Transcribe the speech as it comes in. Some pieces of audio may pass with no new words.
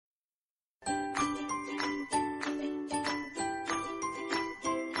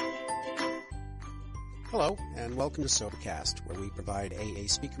Hello, and welcome to Sobercast, where we provide AA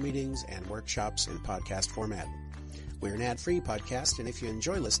speaker meetings and workshops in podcast format. We're an ad-free podcast, and if you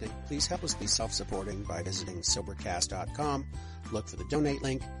enjoy listening, please help us be self-supporting by visiting Sobercast.com, look for the donate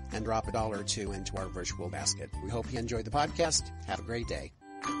link, and drop $1 or $2 into our virtual basket. We hope you enjoy the podcast. Have a great day.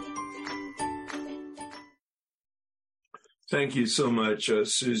 Thank you so much,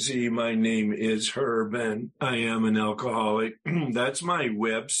 Susie. My name is Herb, and I am an alcoholic. That's my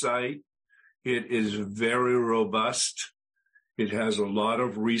website. It is very robust. It has a lot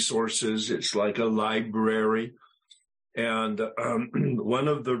of resources. It's like a library. And one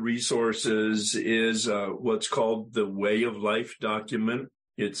of the resources is what's called the Way of Life document.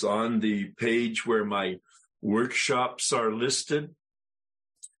 It's on the page where my workshops are listed.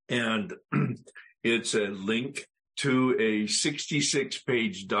 And it's a link to a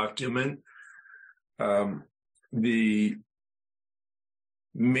 66-page document. The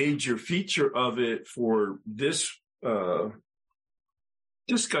major feature of it for this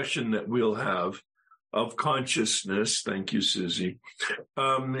discussion that we'll have of consciousness, thank you, Susie,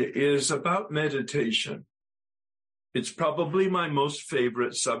 is about meditation. It's probably my most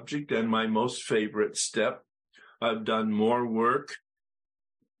favorite subject and my most favorite step. I've done more work,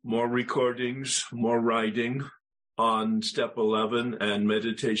 more recordings, more writing on step 11 and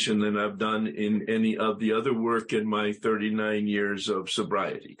meditation than I've done in any of the other work in my 39 years of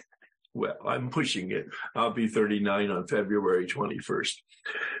sobriety. Well, I'm pushing it. I'll be 39 on February 21st,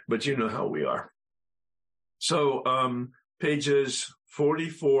 but you know how we are. So pages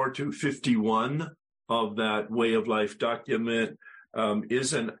 44 to 51 of that Way of Life document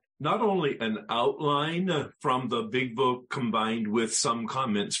is not only an outline from the big book combined with some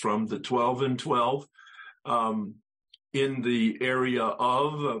comments from the 12 and 12, in the area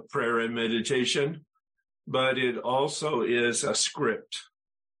of prayer and meditation, but it also is a script,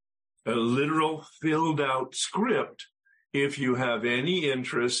 a literal filled out script. If you have any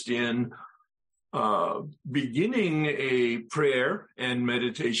interest in beginning a prayer and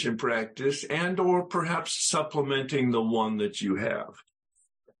meditation practice and or perhaps supplementing the one that you have.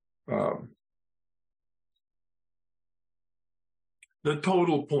 The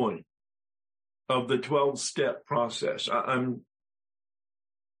total point of the 12-step process. I'm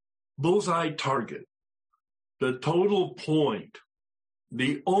bullseye target. The total point,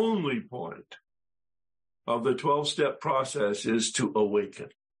 the only point of the 12-step process is to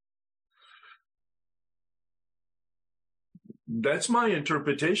awaken. That's my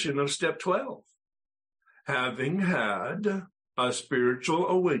interpretation of step 12. Having had a spiritual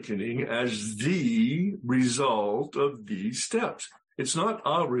awakening as the result of these steps. It's not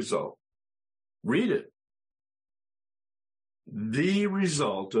a result. Read it. The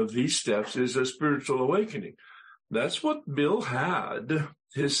result of these steps is a spiritual awakening. That's what Bill had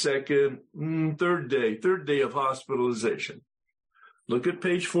his third day of hospitalization. Look at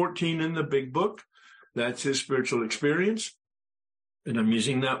page 14 in the big book. That's his spiritual experience. And I'm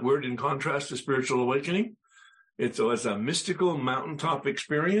using that word in contrast to spiritual awakening. It was a mystical mountaintop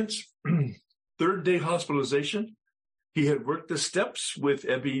experience. Third day hospitalization. He had worked the steps with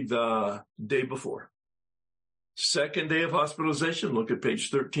Ebby the day before. Second day of hospitalization, look at page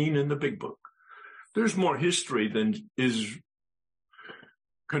 13 in the big book. There's more history than is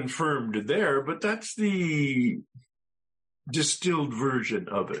confirmed there, but that's the distilled version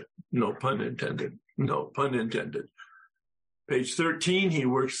of it. No pun intended. No pun intended. Page 13, he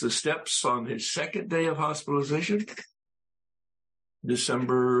works the steps on his second day of hospitalization,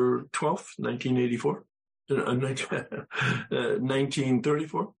 December 12th, 1984.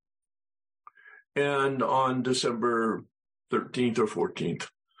 1934. And on December 13th or 14th,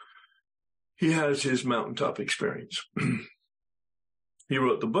 he has his mountaintop experience. He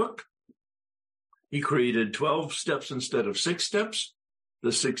wrote the book. He created 12 steps instead of 6 steps,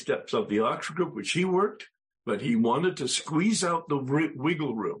 the 6 steps of the Oxford group, which he worked, but he wanted to squeeze out the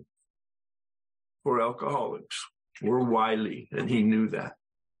wiggle room for alcoholics. We're wily, and he knew that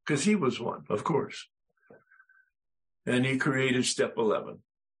because he was one, of course. And he created step 11.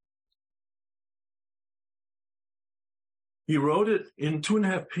 He wrote it in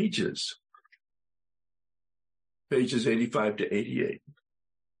 2.5 pages, pages 85 to 88.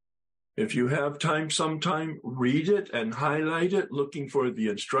 If you have time sometime, read it and highlight it, looking for the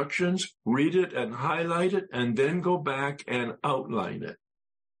instructions, read it and highlight it, and then go back and outline it.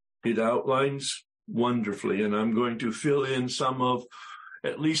 It outlines wonderfully, and I'm going to fill in some of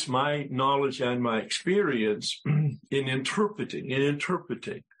at least my knowledge and my experience in interpreting.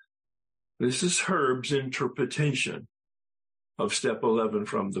 This is Herb's interpretation of step 11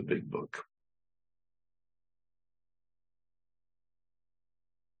 from the big book.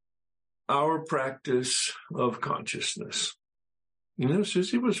 our practice of consciousness. You know,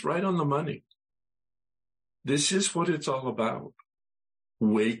 Susie was right on the money. This is what it's all about.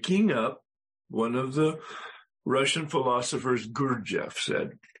 Waking up. One of the Russian philosophers, Gurdjieff,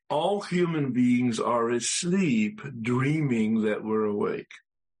 said, all human beings are asleep, dreaming that we're awake.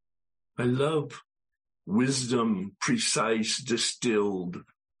 I love wisdom, precise, distilled.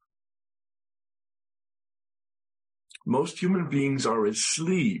 Most human beings are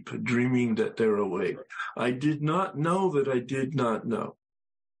asleep, dreaming that they're awake. I did not know that I did not know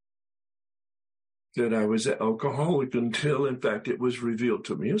that I was an alcoholic until, in fact, it was revealed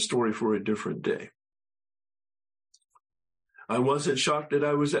to me. A story for a different day. I wasn't shocked that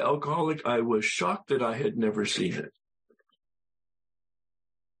I was an alcoholic. I was shocked that I had never seen it.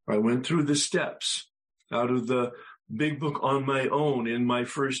 I went through the steps out of the big book on my own. In my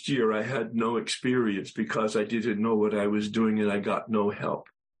first year, I had no experience because I didn't know what I was doing and I got no help.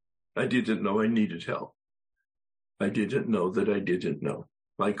 I didn't know I needed help. I didn't know that I didn't know.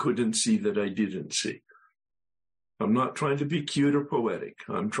 I couldn't see that I didn't see. I'm not trying to be cute or poetic.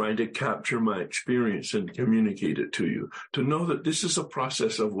 I'm trying to capture my experience and communicate it to you, to know that this is a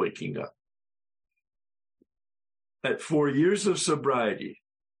process of waking up. At 4 years of sobriety,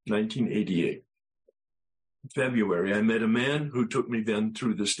 1988, February, I met a man who took me then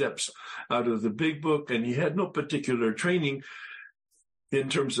through the steps out of the big book, and he had no particular training in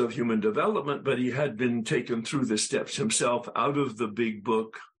terms of human development, but he had been taken through the steps himself out of the big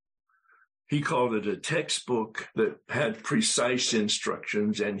book. He called it a textbook that had precise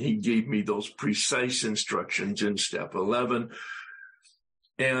instructions, and he gave me those precise instructions in step 11.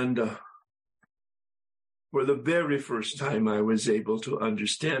 And for the very first time, I was able to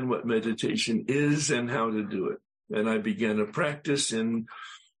understand what meditation is and how to do it. And I began a practice in,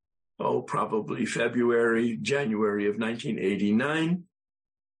 probably January of 1989.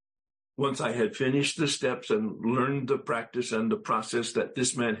 Once I had finished the steps and learned the practice and the process that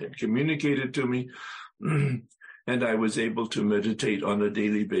this man had communicated to me, and I was able to meditate on a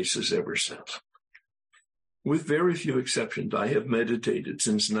daily basis ever since. With very few exceptions, I have meditated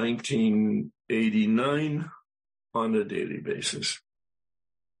since 1989 on a daily basis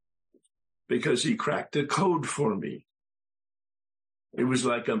because he cracked a code for me. It was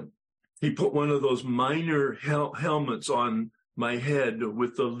like he put one of those minor helmets on my head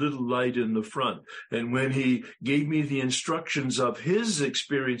with the little light in the front. And when he gave me the instructions of his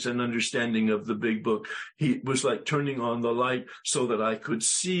experience and understanding of the big book, he was like turning on the light so that I could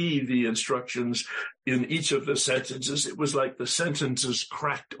see the instructions in each of the sentences. It was like the sentences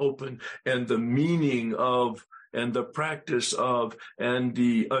cracked open, and the meaning of, and the practice of, and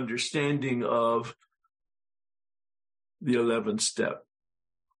the understanding of the 11th step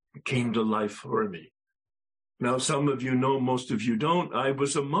came to life for me. Now, some of you know, most of you don't. I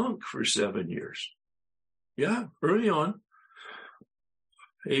was a monk for 7 years. Yeah, early on,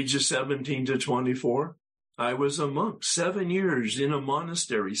 ages 17 to 24, I was a monk. 7 years in a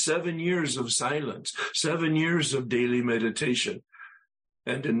monastery, 7 years of silence, 7 years of daily meditation.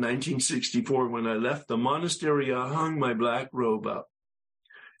 And in 1964, when I left the monastery, I hung my black robe up,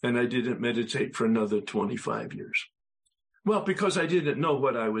 and I didn't meditate for another 25 years. Well, because I didn't know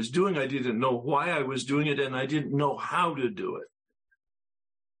what I was doing, I didn't know why I was doing it, and I didn't know how to do it.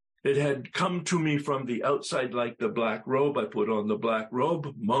 It had come to me from the outside like the black robe. I put on the black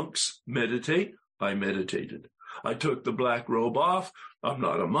robe. Monks meditate. I meditated. I took the black robe off. I'm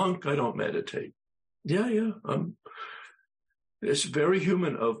not a monk. I don't meditate. Yeah. It's very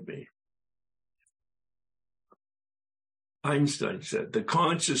human of me. Einstein said, the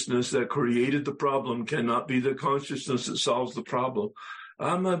consciousness that created the problem cannot be the consciousness that solves the problem.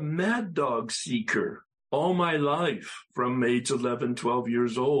 I'm a mad dog seeker all my life, from age 11, 12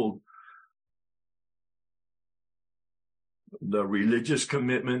 years old. The religious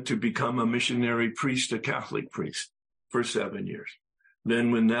commitment to become a missionary priest, a Catholic priest, for 7 years. Then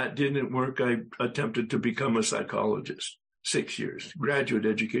when that didn't work, I attempted to become a psychologist. 6 years, graduate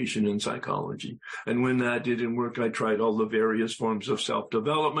education in psychology. And when that didn't work, I tried all the various forms of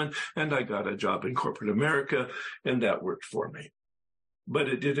self-development, and I got a job in corporate America, and that worked for me. But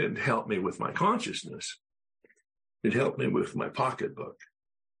it didn't help me with my consciousness. It helped me with my pocketbook.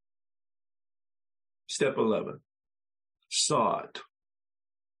 Step 11, sought.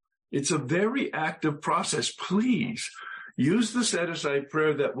 It's a very active process. Please use the set-aside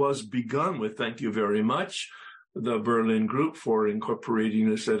prayer that was begun with, thank you very much, the Berlin group, for incorporating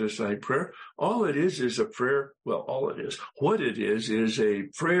the set-aside prayer. All it is a prayer. Well, all it is. What it is a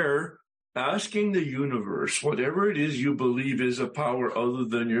prayer asking the universe, whatever it is you believe is a power other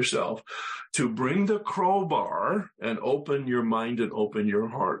than yourself, to bring the crowbar and open your mind and open your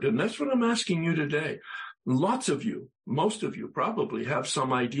heart. And that's what I'm asking you today. Lots of you, most of you probably have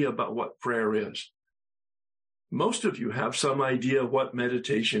some idea about what prayer is. Most of you have some idea what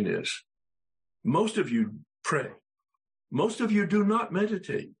meditation is. Most of you pray. Most of you do not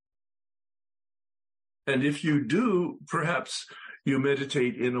meditate. And if you do, perhaps you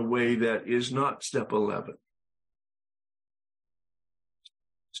meditate in a way that is not step 11.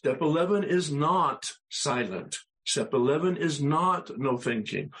 Step 11 is not silent. Step 11 is not no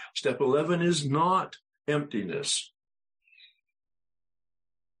thinking. Step 11 is not emptiness.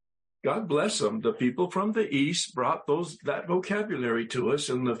 God bless them. The people from the East brought that vocabulary to us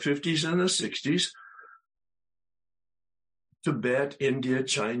in the 50s and the 60s. Tibet, India,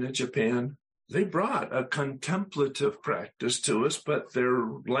 China, Japan. They brought a contemplative practice to us, but their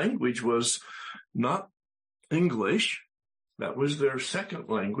language was not English. That was their second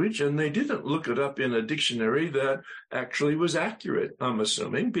language, and they didn't look it up in a dictionary that actually was accurate, I'm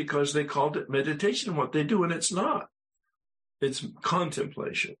assuming, because they called it meditation, what they do, and it's not. It's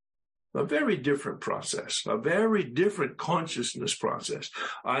contemplation. A very different process, a very different consciousness process.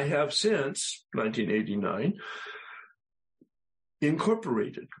 I have since 1989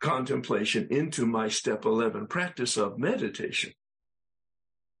 incorporated contemplation into my step 11 practice of meditation.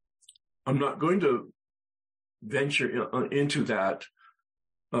 I'm not going to venture into that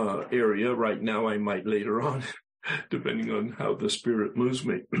area right now. I might later on, depending on how the Spirit moves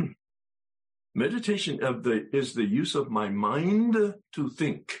me. Meditation is the use of my mind to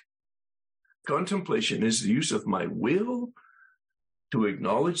think. Contemplation is the use of my will to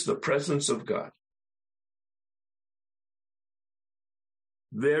acknowledge the presence of God.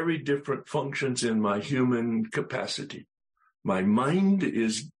 Very different functions in my human capacity. My mind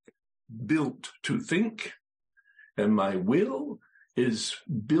is built to think, and my will is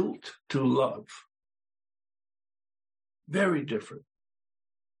built to love. Very different.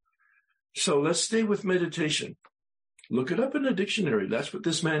 So let's stay with meditation. Look it up in a dictionary. That's what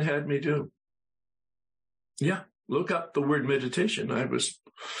this man had me do. Yeah, look up the word meditation. I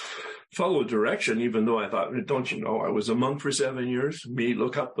follow direction, even though I thought, don't you know, I was a monk for 7 years. Me,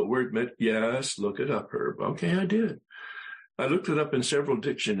 look up the word yes, look it up, Herb. Okay, I did. I looked it up in several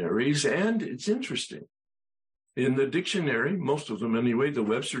dictionaries, and it's interesting. In the dictionary, most of them anyway, the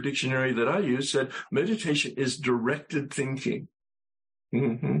Webster dictionary that I use said meditation is directed thinking.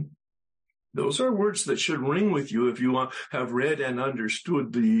 Those are words that should ring with you if you have read and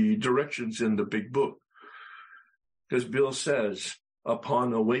understood the directions in the big book. Because Bill says,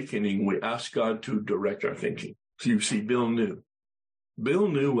 upon awakening, we ask God to direct our thinking. So you see, Bill knew. Bill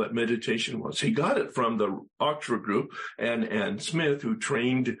knew what meditation was. He got it from the Oxford group and Ann Smith, who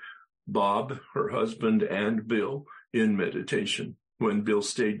trained Bob, her husband, and Bill in meditation when Bill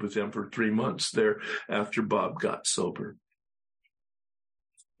stayed with them for 3 months there after Bob got sober.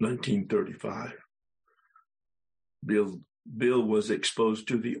 1935. Bill was exposed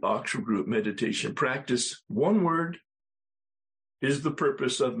to the Oxford group meditation practice. One word is the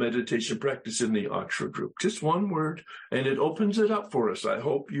purpose of meditation practice in the Oxford group. Just one word, and it opens it up for us. I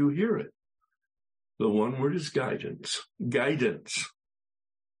hope you hear it. The one word is guidance. Guidance.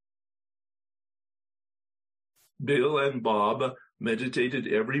 Bill and Bob meditated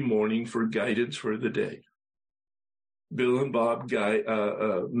every morning for guidance for the day. Bill and Bob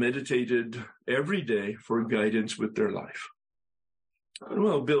meditated every day for guidance with their life.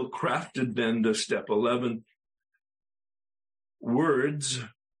 Well, Bill crafted then the step 11 words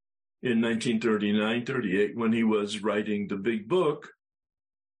in 1939-38 when he was writing the big book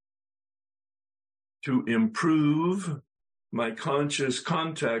to improve my conscious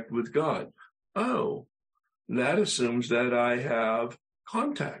contact with God. Oh, that assumes that I have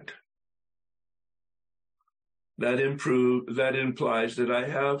contact. That implies that I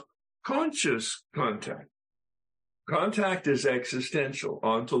have conscious contact. Contact is existential,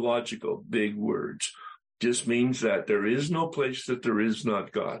 ontological, big words. Just means that there is no place that there is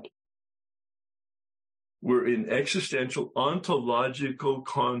not God. We're in existential, ontological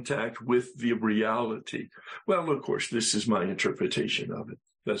contact with the reality. Well, of course, this is my interpretation of it.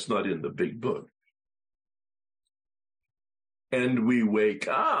 That's not in the big book. And we wake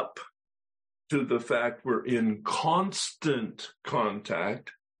up to the fact we're in constant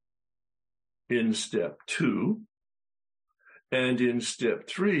contact in step 2, and in step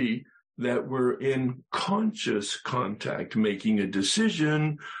 3, that we're in conscious contact, making a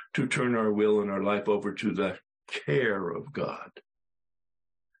decision to turn our will and our life over to the care of God.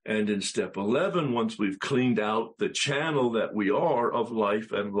 And in step 11, once we've cleaned out the channel that we are of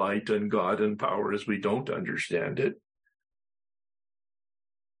life and light and God and power as we don't understand it,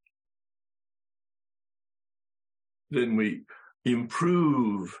 then we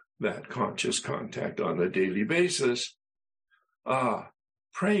improve that conscious contact on a daily basis,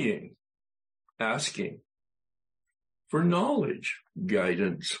 praying, asking for knowledge,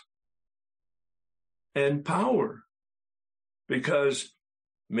 guidance, and power. Because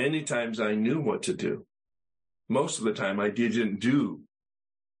many times I knew what to do. Most of the time I didn't do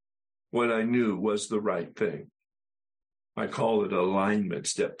what I knew was the right thing. I call it alignment,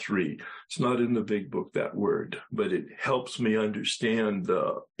 step 3. It's not in the big book, that word, but it helps me understand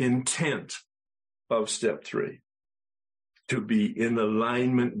the intent of step 3. To be in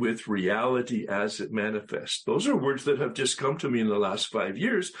alignment with reality as it manifests. Those are words that have just come to me in the last 5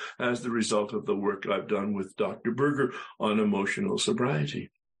 years as the result of the work I've done with Dr. Berger on emotional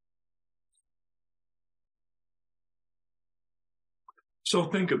sobriety. So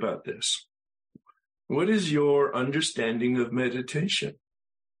think about this. What is your understanding of meditation?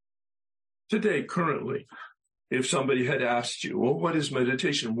 Today, currently, if somebody had asked you, well, what is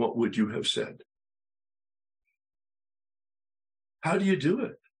meditation? What would you have said? How do you do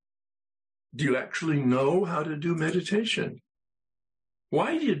it? Do you actually know how to do meditation?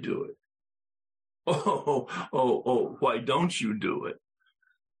 Why do you do it? Why don't you do it?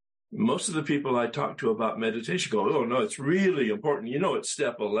 Most of the people I talk to about meditation go, oh, no, it's really important. You know, it's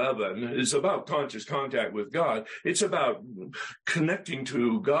step 11. It's about conscious contact with God. It's about connecting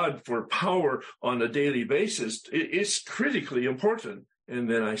to God for power on a daily basis. It's critically important. And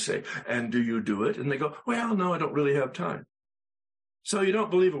then I say, and do you do it? And they go, well, no, I don't really have time. So you don't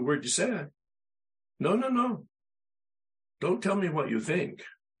believe a word you said. No. Don't tell me what you think.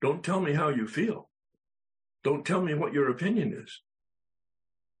 Don't tell me how you feel. Don't tell me what your opinion is.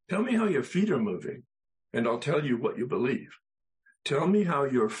 Tell me how your feet are moving, and I'll tell you what you believe. Tell me how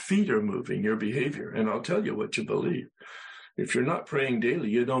your feet are moving, your behavior, and I'll tell you what you believe. If you're not praying daily,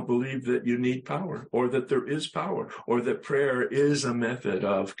 you don't believe that you need power, or that there is power, or that prayer is a method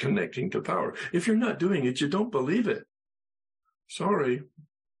of connecting to power. If you're not doing it, you don't believe it. Sorry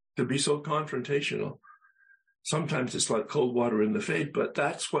to be so confrontational. Sometimes it's like cold water in the face, but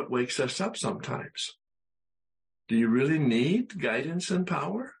that's what wakes us up sometimes. Do you really need guidance and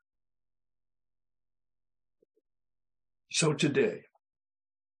power? So today,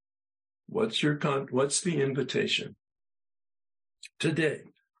 what's the invitation? Today,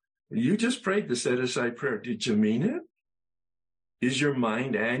 you just prayed the set-aside prayer. Did you mean it? Is your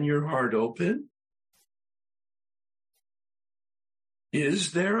mind and your heart open?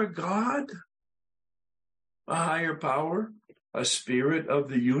 Is there a God, a higher power, a spirit of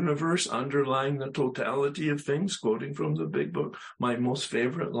the universe underlying the totality of things? Quoting from the big book, my most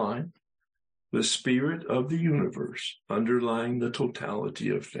favorite line, the spirit of the universe underlying the totality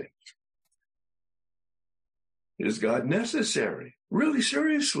of things. Is God necessary? Really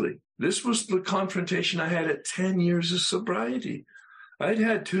seriously. This was the confrontation I had at 10 years of sobriety. I'd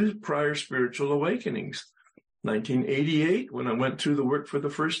had 2 prior spiritual awakenings. 1988, when I went through the work for the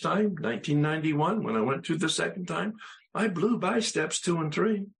first time. 1991, when I went through the second time. I blew by steps 2 and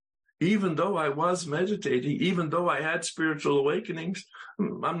 3. Even though I was meditating, even though I had spiritual awakenings,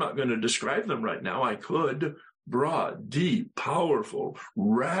 I'm not going to describe them right now. I could. Broad, deep, powerful,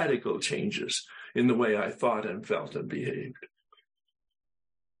 radical changes in the way I thought and felt and behaved.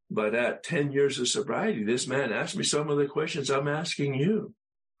 But at 10 years of sobriety, this man asked me some of the questions I'm asking you.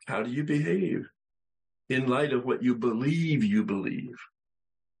 How do you behave in light of what you believe you believe?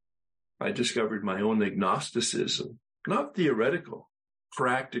 I discovered my own agnosticism, not theoretical,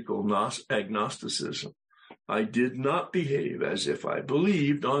 practical agnosticism. I did not behave as if I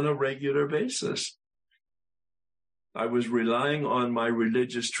believed on a regular basis. I was relying on my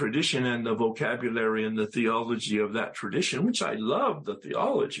religious tradition and the vocabulary and the theology of that tradition, which I loved, the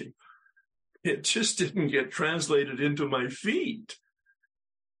theology. It just didn't get translated into my feet.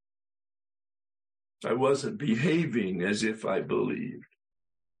 I wasn't behaving as if I believed,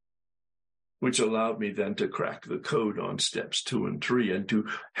 which allowed me then to crack the code on steps 2 and 3 and to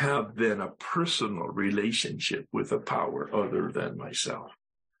have then a personal relationship with a power other than myself.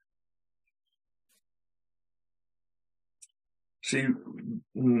 See,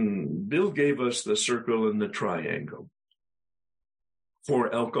 Bill gave us the circle and the triangle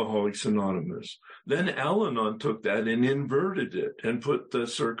for Alcoholics Anonymous. Then Al-Anon took that and inverted it and put the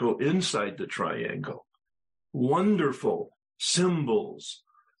circle inside the triangle. Wonderful symbols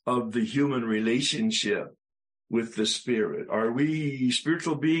of the human relationship with the spirit. Are we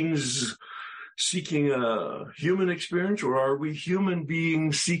spiritual beings seeking a human experience, or are we human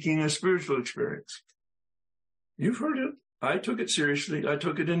beings seeking a spiritual experience? You've heard it. I took it seriously. I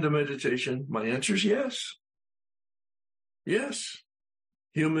took it into meditation. My answer is yes. Yes.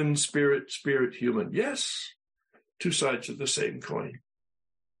 Human, spirit, spirit, human. Yes. Two sides of the same coin.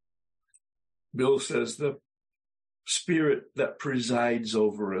 Bill says the spirit that presides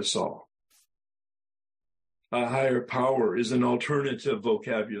over us all. A higher power is an alternative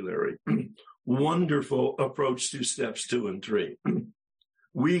vocabulary. Wonderful approach to steps 2 and 3.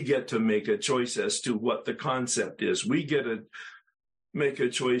 We get to make a choice as to what the concept is. We get to make a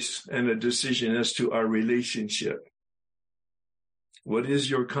choice and a decision as to our relationship. What is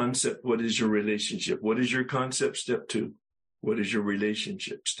your concept? What is your relationship? What is your concept? Step 2. What is your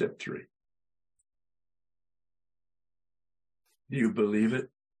relationship? Step 3. Do you believe it?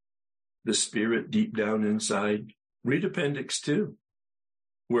 The spirit deep down inside? Read Appendix 2,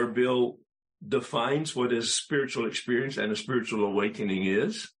 where Bill defines what a spiritual experience and a spiritual awakening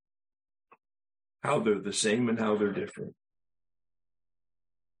is, how they're the same and how they're different.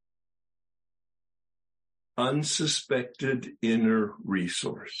 Unsuspected inner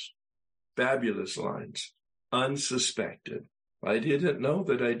resource. Fabulous lines. Unsuspected. I didn't know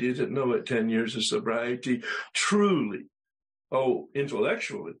that I didn't know it. 10 years of sobriety. Truly.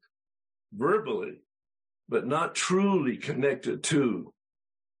 Intellectually, verbally, but not truly connected to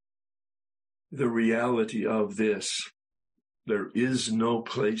the reality of this. There is no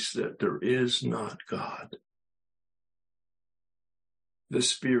place that there is not God. The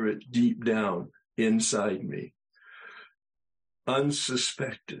spirit deep down inside me.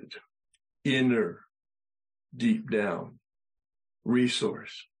 Unsuspected, inner, deep down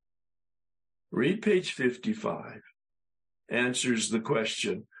resource. Read page 55. Answers the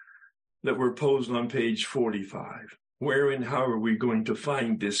question that were posed on page 45. Where and how are we going to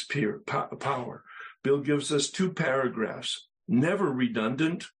find this power? Bill gives us 2 paragraphs, never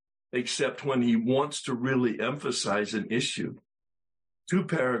redundant, except when he wants to really emphasize an issue. 2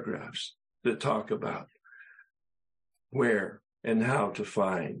 paragraphs that talk about where and how to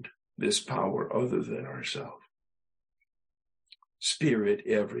find this power other than ourselves. Spirit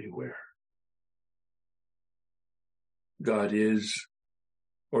everywhere. God is,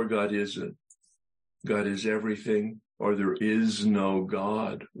 or God isn't. God is everything, or there is no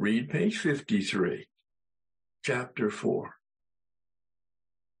God. Read page 53, chapter 4.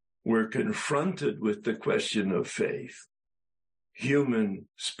 We're confronted with the question of faith. Human,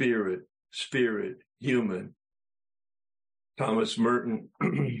 spirit, spirit, human. Thomas Merton,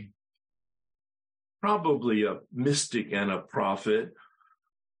 probably a mystic and a prophet,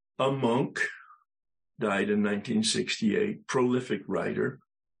 a monk, died in 1968, prolific writer.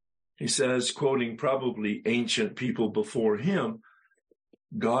 He says, quoting probably ancient people before him,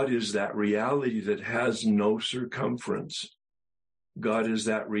 God is that reality that has no circumference. God is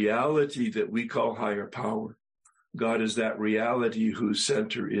that reality that we call higher power. God is that reality whose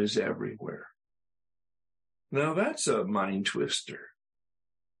center is everywhere. Now that's a mind twister.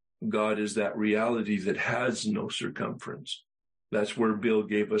 God is that reality that has no circumference. That's where Bill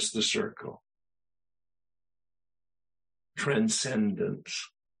gave us the circle. Transcendence.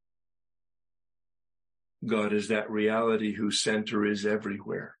 God is that reality whose center is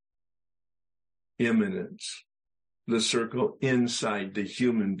everywhere. Immanence. The circle inside the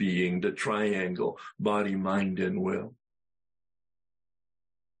human being, the triangle, body, mind, and will.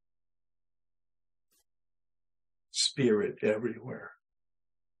 Spirit everywhere.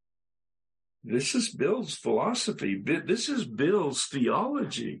 This is Bill's philosophy. This is Bill's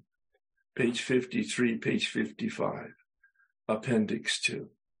theology. Page 53, page 55. Appendix 2.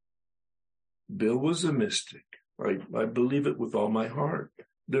 Bill was a mystic. I believe it with all my heart.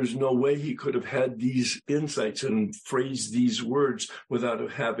 There's no way he could have had these insights and phrased these words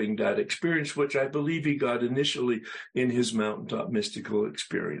without having that experience, which I believe he got initially in his mountaintop mystical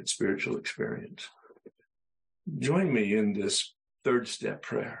experience, spiritual experience. Join me in this 3rd step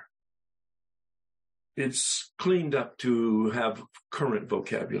prayer. It's cleaned up to have current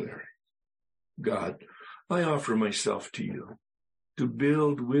vocabulary. God, I offer myself to you to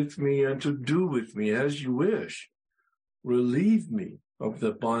build with me and to do with me as you wish. Relieve me of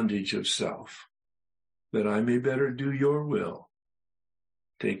the bondage of self, that I may better do your will.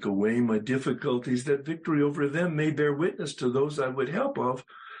 Take away my difficulties, that victory over them may bear witness to those I would help of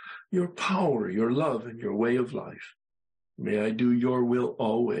your power, your love, and your way of life. May I do your will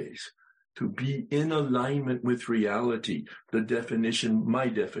always, to be in alignment with reality, my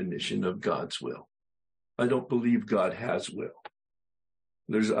definition of God's will. I don't believe God has will.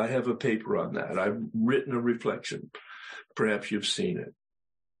 I have a paper on that. I've written a reflection. Perhaps you've seen it.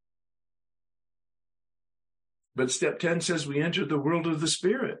 But step 10 says we enter the world of the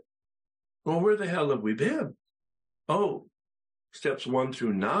spirit. Well, where the hell have we been? Oh, steps 1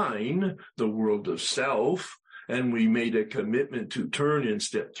 through 9, the world of self. And we made a commitment to turn in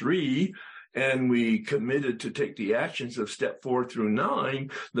step 3. And we committed to take the actions of step 4 through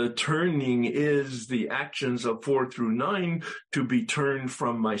 9. The turning is the actions of 4 through 9 to be turned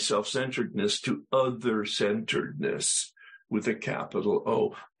from my self-centeredness to other-centeredness with a capital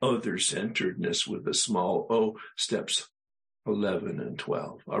O, other-centeredness with a small o, steps 11 and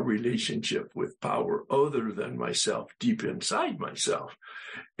 12, a relationship with power other than myself, deep inside myself,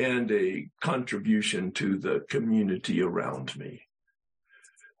 and a contribution to the community around me.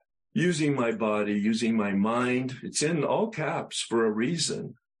 Using my body, using my mind, it's in all caps for a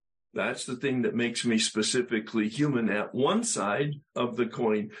reason. That's the thing that makes me specifically human at one side of the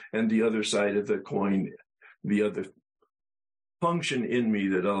coin, and the other side of the coin, the other function in me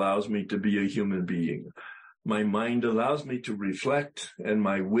that allows me to be a human being. My mind allows me to reflect, and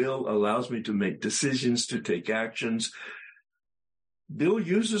my will allows me to make decisions, to take actions. Bill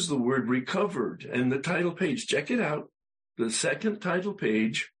uses the word recovered, and the title page, check it out, the second title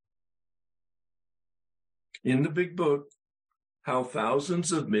page in the big book, how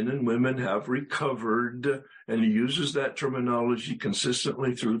thousands of men and women have recovered, and he uses that terminology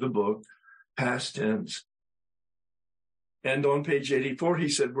consistently through the book, past tense. And on page 84, he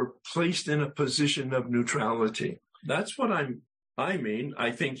said, we're placed in a position of neutrality. That's what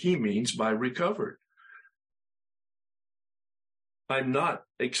I think he means by recovered. I'm not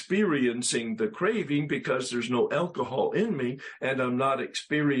experiencing the craving because there's no alcohol in me, and I'm not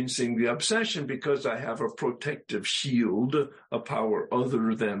experiencing the obsession because I have a protective shield, a power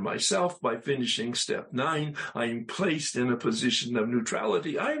other than myself. By finishing step 9, I am placed in a position of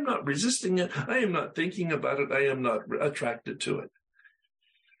neutrality. I am not resisting it. I am not thinking about it. I am not attracted to it.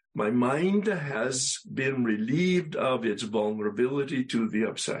 My mind has been relieved of its vulnerability to the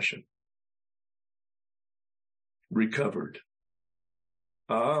obsession. Recovered.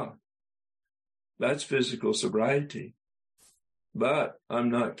 That's physical sobriety. But I'm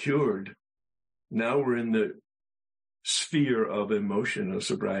not cured. Now we're in the sphere of emotional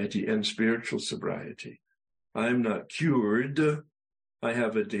sobriety and spiritual sobriety. I'm not cured. I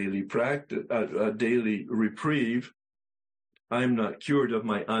have a daily practice, a daily reprieve. I'm not cured of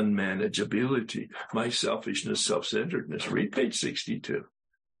my unmanageability, my selfishness, self-centeredness. Read page 62.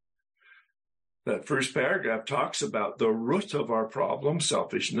 That first paragraph talks about the root of our problem,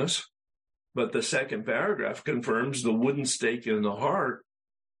 selfishness, but the second paragraph confirms the wooden stake in the heart.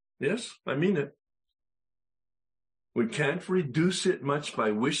 Yes, I mean it. We can't reduce it much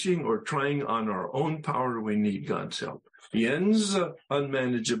by wishing or trying on our own power. We need God's help. He ends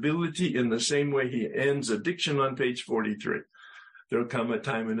unmanageability in the same way he ends addiction on page 43. There'll come a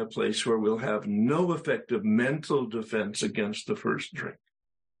time and a place where we'll have no effective mental defense against the first drink.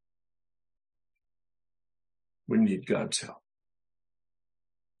 We need God's help.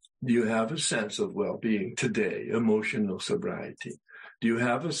 Do you have a sense of well-being today, emotional sobriety? Do you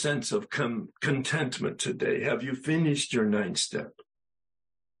have a sense of contentment today? Have you finished your 9th step?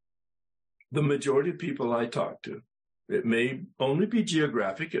 The majority of people I talk to, it may only be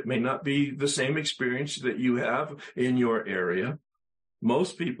geographic. It may not be the same experience that you have in your area.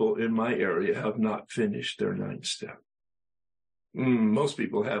 Most people in my area have not finished their 9th step. Most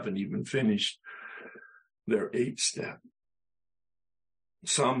people haven't even finished their 8th step.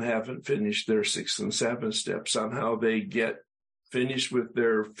 Some haven't finished their 6th and 7th step. Somehow they get finished with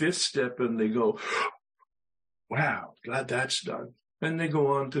their 5th step and they go, wow, glad that's done. And they go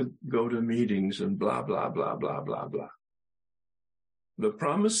on to go to meetings and blah, blah, blah, blah, blah, blah. The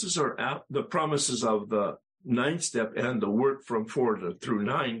promises are out. The promises of the 9th step and the work from 4 through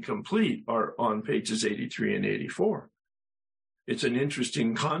 9 complete are on pages 83 and 84. It's an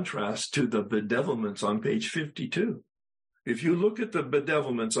interesting contrast to the bedevilments on page 52. If you look at the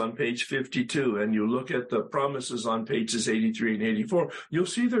bedevilments on page 52 and you look at the promises on pages 83 and 84, you'll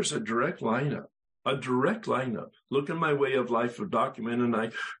see there's a direct lineup. Look in my Way of Life document, and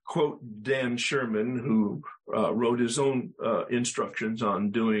I quote Dan Sherman, who wrote his own instructions on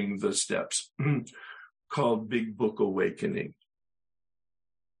doing the steps, called Big Book Awakening.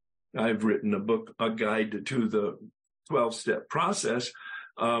 I've written a guide to the 12-step process,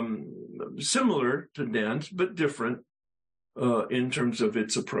 similar to Dan's, but different in terms of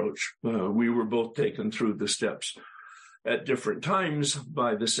its approach. We were both taken through the steps at different times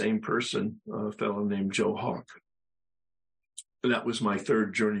by the same person, a fellow named Joe Hawk. That was my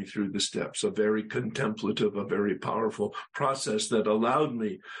 3rd journey through the steps, a very contemplative, a very powerful process that allowed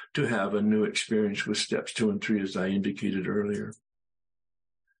me to have a new experience with steps 2 and 3, as I indicated earlier.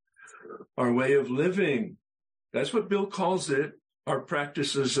 Our way of living That's what Bill calls it, our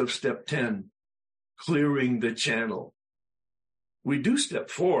practices of step 10, clearing the channel. We do step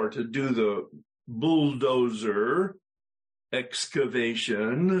 4 to do the bulldozer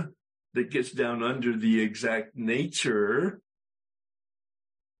excavation that gets down under the exact nature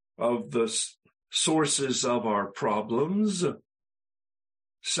of the sources of our problems,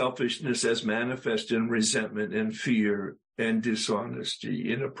 selfishness as manifest in resentment and fear and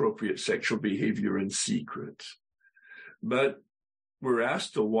dishonesty, inappropriate sexual behavior and secrets. But we're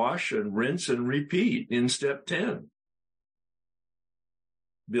asked to wash and rinse and repeat in step 10.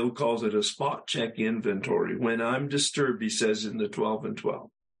 Bill calls it a spot check inventory. When I'm disturbed, he says in the 12 and 12,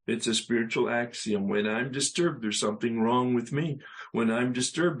 it's a spiritual axiom. When I'm disturbed, there's something wrong with me. When I'm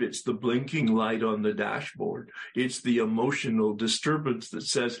disturbed, it's the blinking light on the dashboard. It's the emotional disturbance that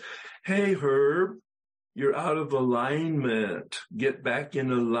says, hey, Herb, you're out of alignment. Get back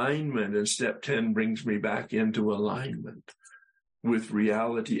in alignment. And step 10 brings me back into alignment with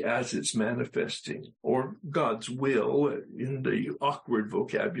reality as it's manifesting, or God's will in the awkward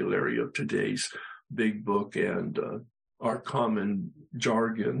vocabulary of today's big book and our common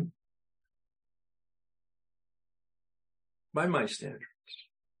jargon. By my standards,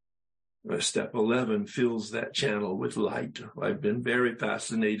 step 11 fills that channel with light. I've been very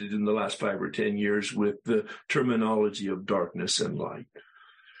fascinated in the last 5 or 10 years with the terminology of darkness and light.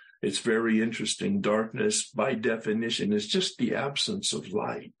 It's very interesting. Darkness, by definition, is just the absence of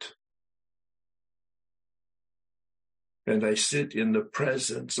light. And I sit in the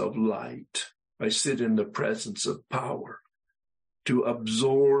presence of light. I sit in the presence of power. To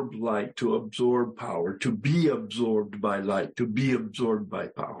absorb light, to absorb power, to be absorbed by light, to be absorbed by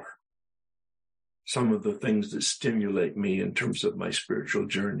power. Some of the things that stimulate me in terms of my spiritual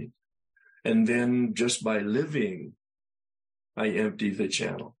journey. And then just by living, I empty the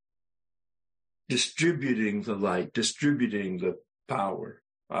channel. Distributing the light, distributing the power.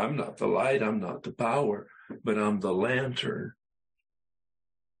 I'm not the light, I'm not the power, but I'm the lantern.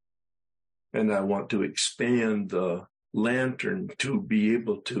 And I want to expand the lantern to be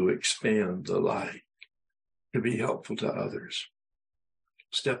able to expand the light, to be helpful to others.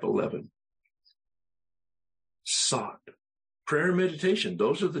 Step 11. Sought. Prayer and meditation,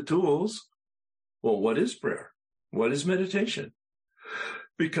 those are the tools. Well, what is prayer? What is meditation?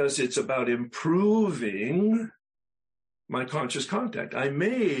 Because it's about improving my conscious contact. I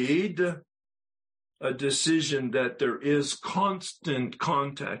made a decision that there is constant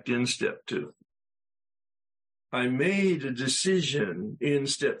contact in step 2. I made a decision in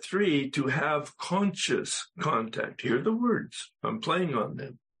step 3 to have conscious contact. Hear the words. I'm playing on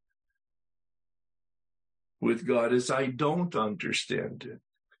them. With God as I don't understand it.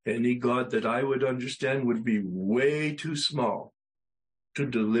 Any God that I would understand would be way too small to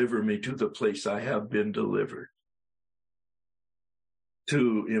deliver me to the place I have been delivered.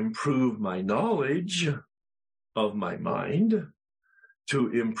 To improve my knowledge of my mind, to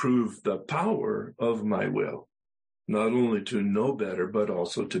improve the power of my will, not only to know better, but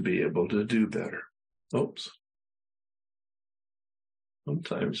also to be able to do better. Oops.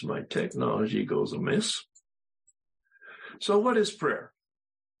 Sometimes my technology goes amiss. So what is prayer?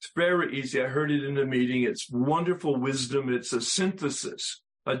 It's very easy. I heard it in a meeting. It's wonderful wisdom. It's a synthesis,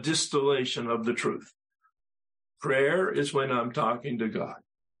 a distillation of the truth. Prayer is when I'm talking to God.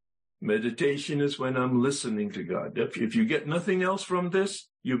 Meditation is when I'm listening to God. If you get nothing else from this,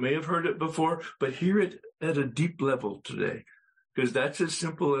 you may have heard it before, but hear it at a deep level today, because that's as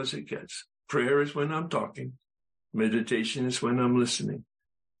simple as it gets. Prayer is when I'm talking. Meditation is when I'm listening.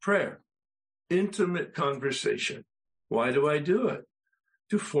 Prayer, intimate conversation. Why do I do it?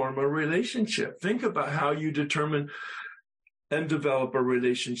 To form a relationship. Think about how you determine and develop a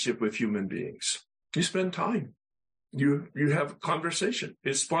relationship with human beings. You spend time. You have a conversation.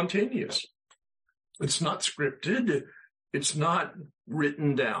 It's spontaneous. It's not scripted. It's not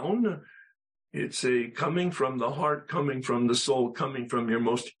written down. It's a coming from the heart, coming from the soul, coming from your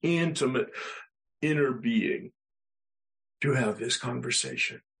most intimate inner being to have this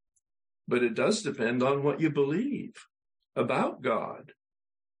conversation. But it does depend on what you believe about God.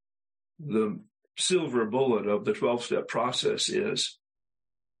 The silver bullet of the 12-step process is,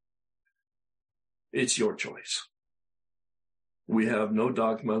 it's your choice. We have no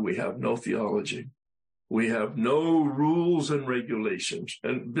dogma. We have no theology. We have no rules and regulations.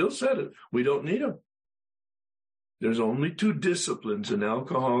 And Bill said it. We don't need them. There's only 2 disciplines in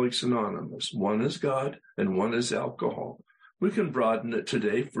Alcoholics Anonymous. One is God and one is alcohol. We can broaden it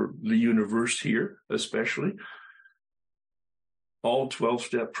today for the universe here, especially. All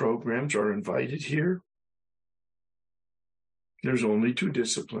 12-step programs are invited here. There's only 2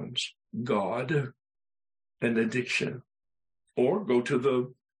 disciplines, God an addiction. Or go to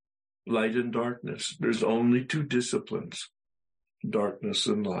the light and darkness. There's only two disciplines, darkness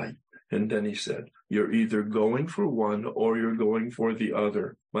and light. And then he said, you're either going for one or you're going for the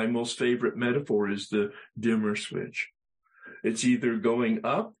other. My most favorite metaphor is the dimmer switch. It's either going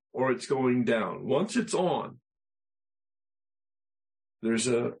up or it's going down. Once it's on, there's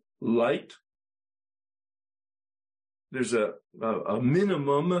a light, there's a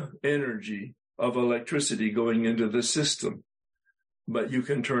minimum energy of electricity going into the system. But you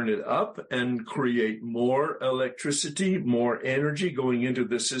can turn it up and create more electricity, more energy going into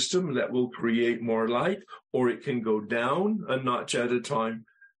the system that will create more light, or it can go down a notch at a time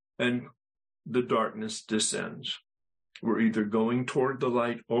and the darkness descends. We're either going toward the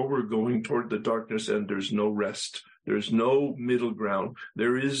light or we're going toward the darkness, and there's no rest. There's no middle ground.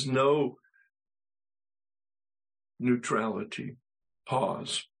 There is no neutrality,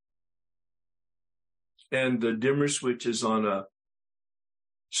 pause. And the dimmer switch is on a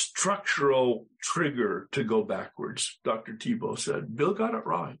structural trigger to go backwards. Dr. Thibault said, Bill got it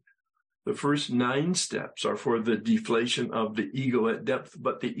right. The first 9 steps are for the deflation of the ego at depth,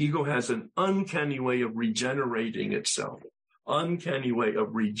 but the ego has an uncanny way of regenerating itself. Uncanny way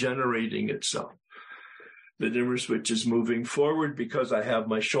of regenerating itself. The dimmer switch is moving forward because I have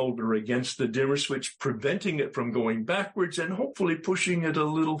my shoulder against the dimmer switch, preventing it from going backwards and hopefully pushing it a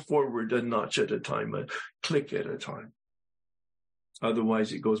little forward, a notch at a time, a click at a time.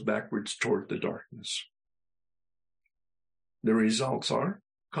 Otherwise, it goes backwards toward the darkness. The results are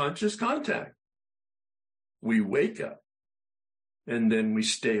conscious contact. We wake up, and then we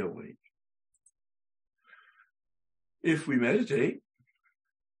stay awake. If we meditate,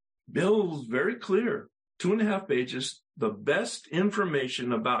 Bill's very clear, 2.5 pages, the best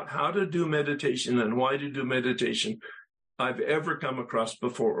information about how to do meditation and why to do meditation I've ever come across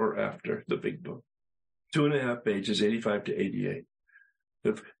before or after the big book. 2.5 pages, 85 to 88.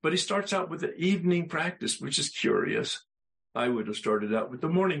 But he starts out with the evening practice, which is curious. I would have started out with the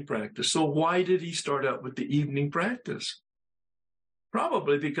morning practice. So why did he start out with the evening practice?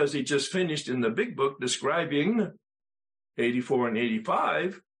 Probably because he just finished in the big book describing 84 and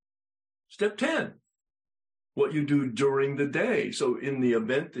 85, step 10, what you do during the day. So in the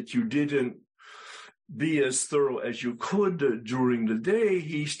event that you didn't be as thorough as you could during the day,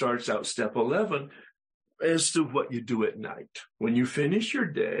 he starts out step 11 as to what you do at night. When you finish your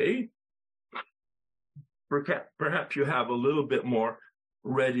day, perhaps you have a little bit more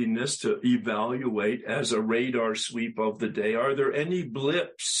readiness to evaluate as a radar sweep of the day. Are there any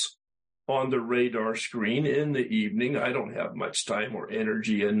blips on the radar screen in the evening? I don't have much time or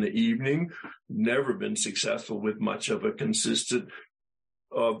energy in the evening. Never been successful with much of a consistent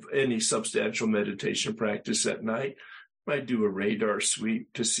of any substantial meditation practice at night. I do a radar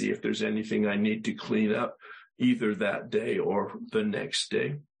sweep to see if there's anything I need to clean up either that day or the next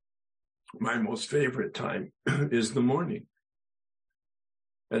day. My most favorite time is the morning.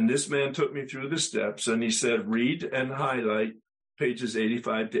 And this man took me through the steps and he said, read and highlight pages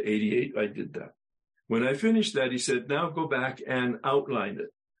 85 to 88. I did that. When I finished that, he said, now go back and outline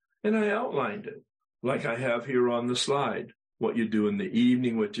it. And I outlined it like I have here on the slide. What you do in the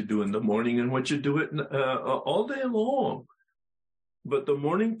evening, what you do in the morning, and what you do it all day long. But the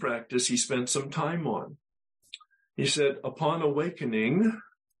morning practice he spent some time on. He said, upon awakening,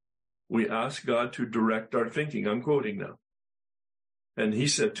 we ask God to direct our thinking. I'm quoting now. And he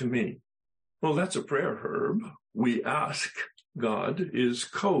said to me, well, that's a prayer, Herb. We ask God is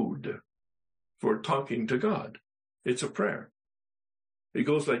code for talking to God. It's a prayer. It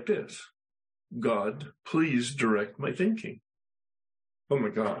goes like this. God, please direct my thinking. Oh my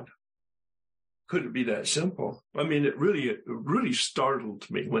God. Could it be that simple? I mean, it really startled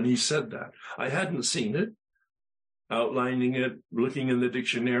me when he said that. I hadn't seen it, outlining it, looking in the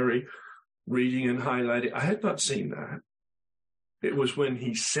dictionary, reading and highlighting. I had not seen that. It was when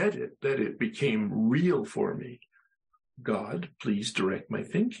he said it that it became real for me. God, please direct my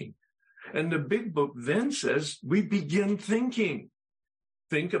thinking. And the big book then says we begin thinking.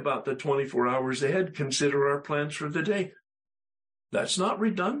 Think about the 24 hours ahead. Consider our plans for the day. That's not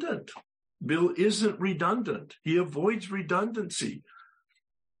redundant. Bill isn't redundant. He avoids redundancy.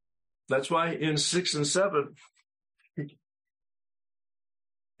 That's why in 6 and 7,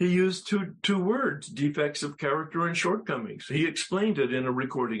 he used two words, defects of character and shortcomings. He explained it in a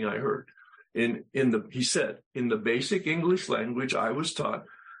recording I heard. He said, in the basic English language I was taught,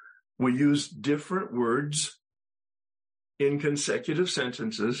 we use different words in consecutive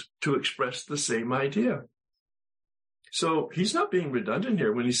sentences to express the same idea. So he's not being redundant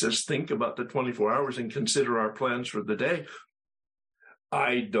here when he says, think about the 24 hours and consider our plans for the day.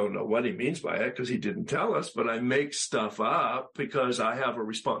 I don't know what he means by it because he didn't tell us, but I make stuff up because I have a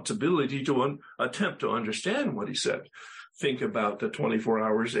responsibility to attempt to understand what he said. Think about the 24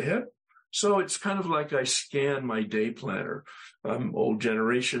 hours ahead. So it's kind of like I scan my day planner. Old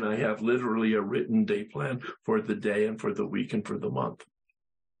generation, I have literally a written day plan for the day and for the week and for the month.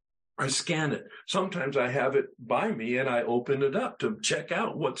 I scan it. Sometimes I have it by me and I open it up to check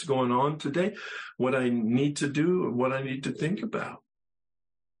out what's going on today, what I need to do, and what I need to think about.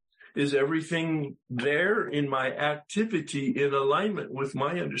 Is everything there in my activity in alignment with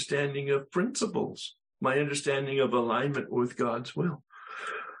my understanding of principles, my understanding of alignment with God's will?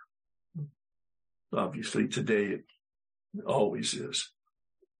 Obviously, today it always is.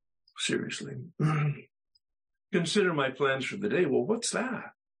 Seriously. Consider my plans for the day. Well, what's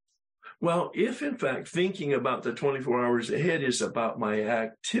that? Well, if in fact thinking about the 24 hours ahead is about my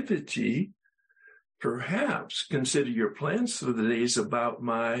activity, perhaps consider your plans for the day is about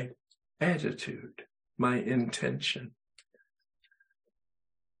my attitude, my intention.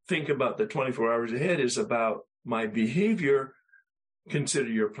 Think about the 24 hours ahead is about my behavior. Consider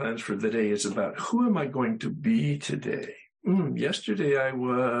your plans for the day is about who am I going to be today? Yesterday I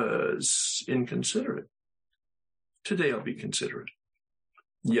was inconsiderate. Today I'll be considerate.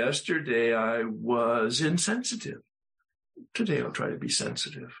 Yesterday I was insensitive. Today I'll try to be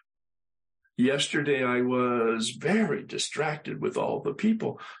sensitive. Yesterday I was very distracted with all the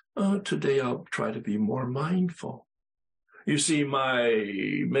people. Today I'll try to be more mindful. You see,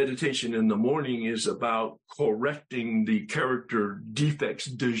 my meditation in the morning is about correcting the character defects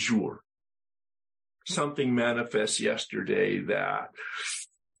du jour. Something manifests yesterday that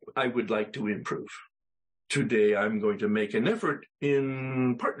I would like to improve. Today I'm going to make an effort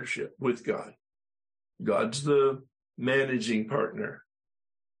in partnership with God. God's the managing partner.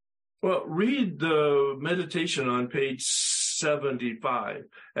 Well, read the meditation on page 75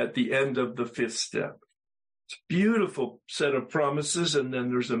 at the end of the 5th step. It's a beautiful set of promises, and then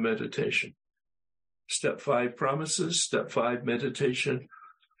there's a meditation. Step 5, promises. Step 5, meditation.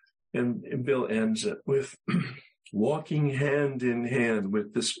 And Bill ends it with walking hand in hand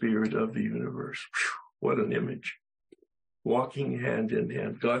with the spirit of the universe. Whew, what an image. Walking hand in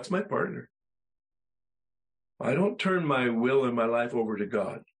hand. God's my partner. I don't turn my will and my life over to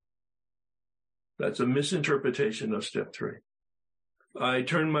God. That's a misinterpretation of step 3. I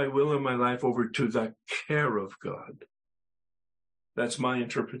turn my will and my life over to the care of God. That's my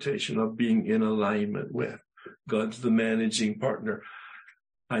interpretation of being in alignment with. God's the managing partner.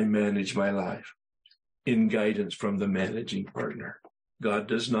 I manage my life in guidance from the managing partner. God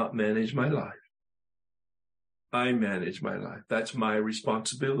does not manage my life. I manage my life. That's my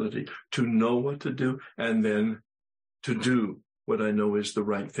responsibility, to know what to do and then to do what I know is the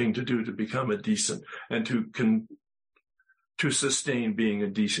right thing to do to become a decent and to sustain being a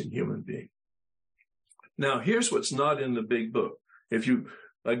decent human being. Now, here's what's not in the big book. If you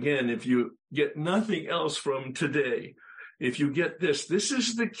get nothing else from today, if you get this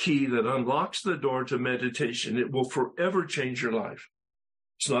is the key that unlocks the door to meditation. It will forever change your life.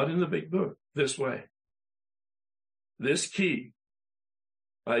 It's not in the big book this way. This key,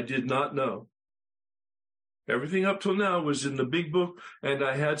 I did not know. Everything up till now was in the big book, and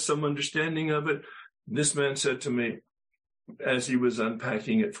I had some understanding of it. This man said to me, as he was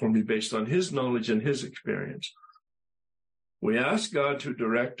unpacking it for me based on his knowledge and his experience, we ask God to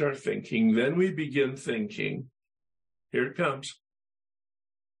direct our thinking, then we begin thinking. Here it comes.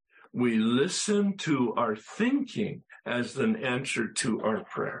 We listen to our thinking as an answer to our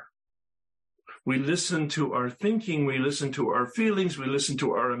prayer. We listen to our thinking, we listen to our feelings, we listen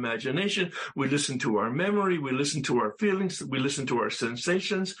to our imagination, we listen to our memory, we listen to our feelings, we listen to our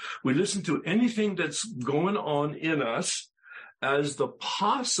sensations, we listen to anything that's going on in us as the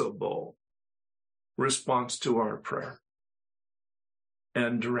possible response to our prayer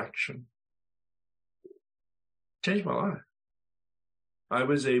and direction. Changed my life. I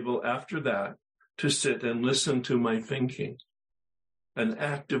was able, after that, to sit and listen to my thinking. An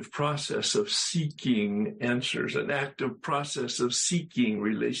active process of seeking answers, an active process of seeking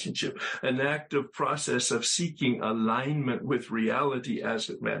relationship, an active process of seeking alignment with reality as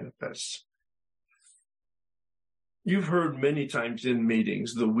it manifests. You've heard many times in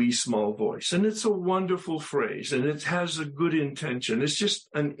meetings the "we small voice," and it's a wonderful phrase, and it has a good intention. It's just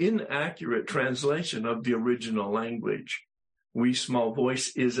an inaccurate translation of the original language. "We small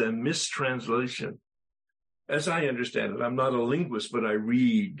voice" is a mistranslation. As I understand it, I'm not a linguist, but I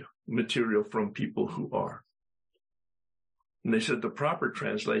read material from people who are. And they said the proper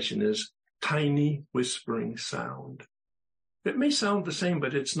translation is tiny whispering sound. It may sound the same,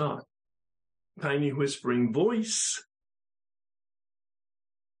 but it's not. Tiny whispering voice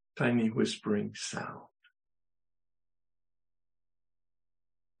tiny whispering sound.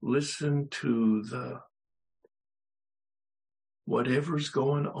 Listen to whatever's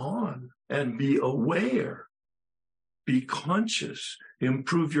going on and be aware. Be conscious,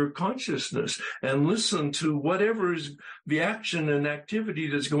 improve your consciousness, and listen to whatever is the action and activity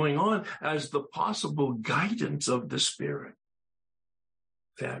that's going on as the possible guidance of the Spirit.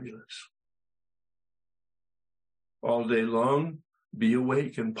 Fabulous. All day long, be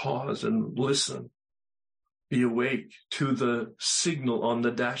awake and pause and listen. Be awake to the signal on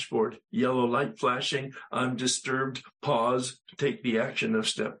the dashboard. Yellow light flashing, I'm disturbed, pause, take the action of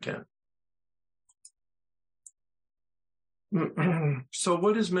step 10. So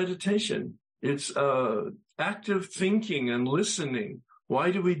what is meditation? It's active thinking and listening.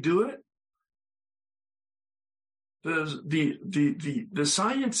 Why do we do it? The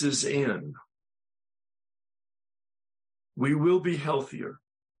science is in. We will be healthier.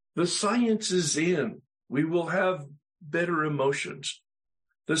 The science is in. We will have better emotions.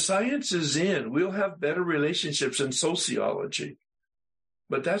 The science is in. We'll have better relationships in sociology.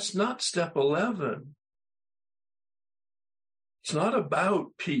 But that's not step 11. It's not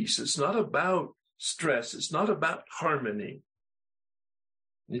about peace. It's not about stress. It's not about harmony.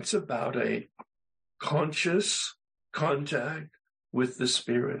 It's about a conscious contact with the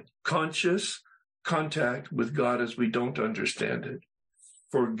Spirit. Conscious contact with God as we don't understand it,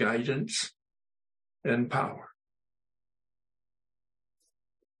 for guidance and power.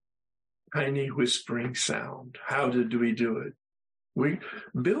 Tiny whispering sound. How did we do it?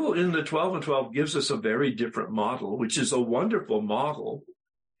 Bill in the 12 and 12 gives us a very different model, which is a wonderful model.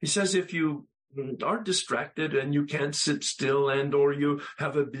 He says if you are distracted and you can't sit still and or you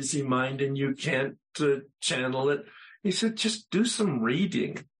have a busy mind and you can't channel it, he said just do some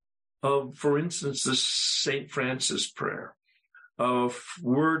reading of, for instance, the St. Francis prayer, a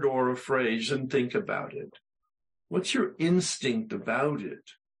word or a phrase, and think about it. What's your instinct about it?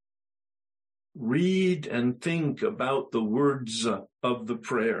 Read and think about the words of the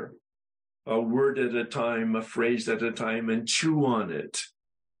prayer, a word at a time, a phrase at a time, and chew on it.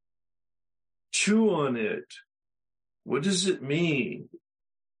 Chew on it. What does it mean?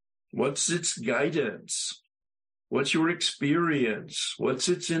 What's its guidance? What's your experience? What's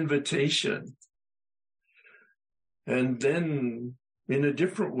its invitation? And then, in a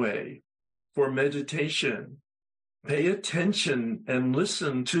different way, for meditation, pay attention and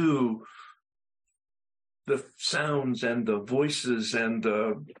listen to the sounds and the voices and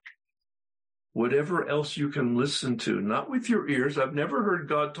whatever else you can listen to, not with your ears. I've never heard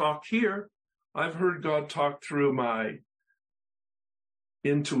God talk here. I've heard God talk through my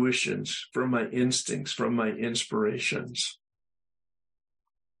intuitions, from my instincts, from my inspirations,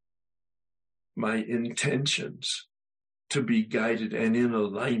 my intentions to be guided and in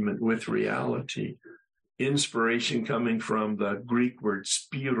alignment with reality. Inspiration coming from the Greek word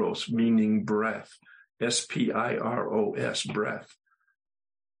spiros, meaning breath. S-P-I-R-O-S, breath.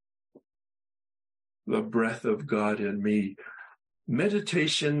 The breath of God in me.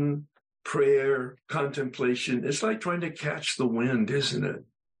 Meditation, prayer, contemplation, it's like trying to catch the wind, isn't it?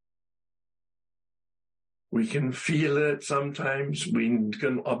 We can feel it sometimes. We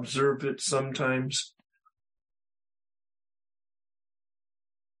can observe it sometimes.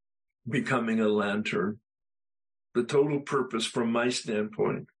 Becoming a lantern. The total purpose from my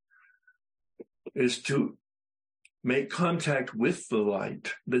standpoint is to make contact with the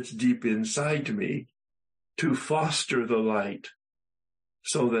light that's deep inside me, to foster the light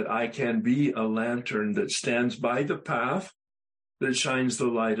so that I can be a lantern that stands by the path, that shines the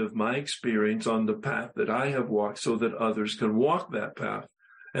light of my experience on the path that I have walked so that others can walk that path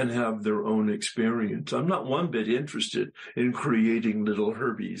and have their own experience. I'm not one bit interested in creating little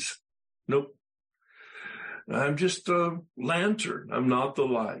Herbies. Nope. I'm just a lantern. I'm not the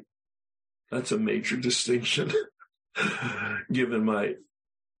light. That's a major distinction, given my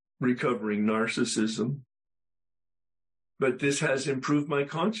recovering narcissism. But this has improved my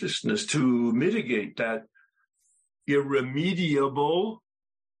consciousness to mitigate that irremediable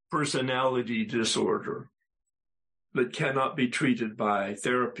personality disorder that cannot be treated by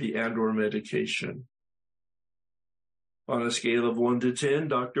therapy and or medication. On a scale of 1 to 10,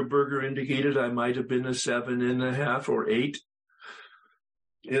 Dr. Berger indicated I might have been a 7.5 or 8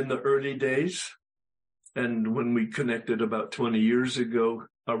 in the early days. And when we connected about 20 years ago,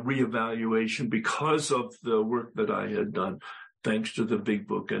 a reevaluation because of the work that I had done, thanks to the big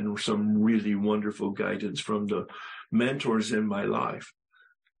book and some really wonderful guidance from the mentors in my life.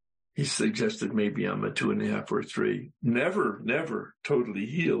 He suggested maybe I'm a 2.5 or 3. Never totally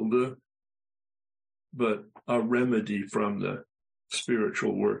healed, but a remedy from the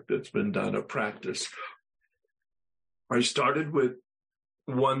spiritual work that's been done, a practice. I started with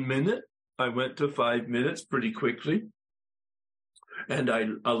 1 minute. I went to 5 minutes pretty quickly. And I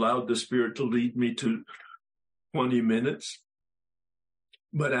allowed the Spirit to lead me to 20 minutes.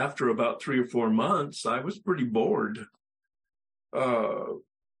 But after about 3 or 4 months, I was pretty bored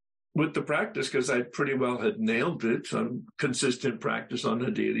with the practice, because I pretty well had nailed it, some consistent practice on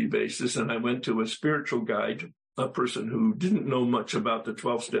a daily basis. And I went to a spiritual guide, a person who didn't know much about the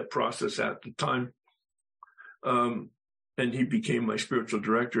 12-step process at the time. And he became my spiritual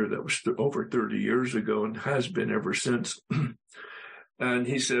director. That was over 30 years ago and has been ever since. And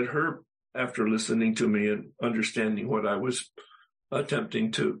he said, Herb, after listening to me and understanding what I was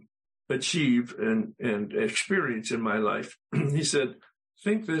attempting to achieve and experience in my life, he said,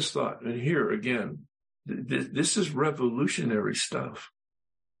 think this thought. And here again, this is revolutionary stuff.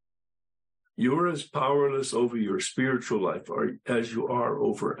 You're as powerless over your spiritual life as you are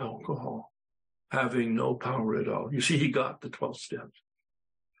over alcohol, having no power at all. You see, he got the 12 steps.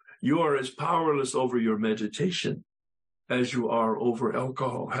 You are as powerless over your meditation as you are over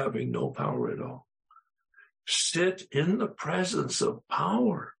alcohol, having no power at all. Sit in the presence of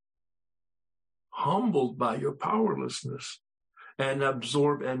power, humbled by your powerlessness, and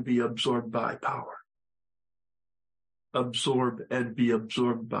absorb and be absorbed by power. Absorb and be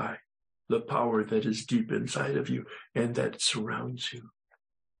absorbed by the power that is deep inside of you and that surrounds you.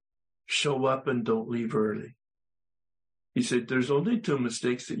 Show up and don't leave early. He said, there's only 2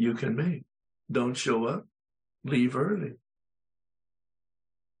 mistakes that you can make. Don't show up, leave early.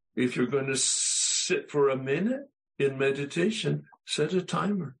 If you're going to sit for a minute in meditation, set a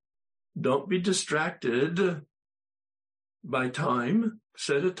timer. Don't be distracted by time.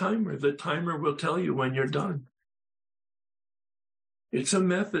 Set a timer. The timer will tell you when you're done. It's a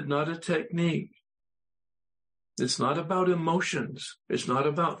method, not a technique. It's not about emotions. It's not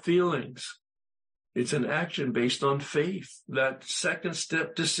about feelings. It's an action based on faith, that second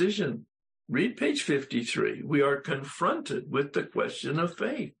step decision. Read page 53. We are confronted with the question of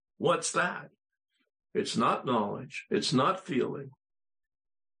faith. What's that? It's not knowledge. It's not feeling.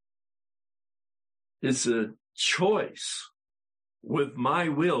 It's a choice. With my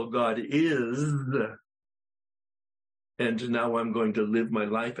will, God is. And now I'm going to live my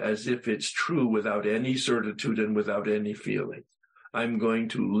life as if it's true, without any certitude and without any feeling. I'm going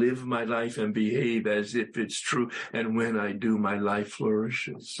to live my life and behave as if it's true. And when I do, my life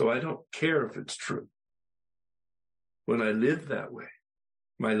flourishes. So I don't care if it's true. When I live that way,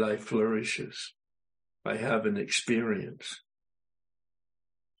 my life flourishes. I have an experience.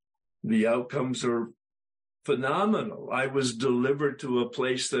 The outcomes are phenomenal. I was delivered to a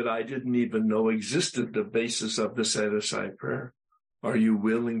place that I didn't even know existed, the basis of the set-aside prayer. Are you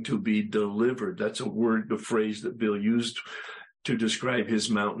willing to be delivered? That's a phrase that Bill used to describe his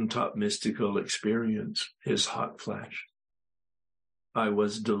mountaintop mystical experience, his hot flash. I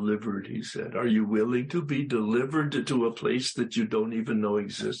was delivered, he said. Are you willing to be delivered to a place that you don't even know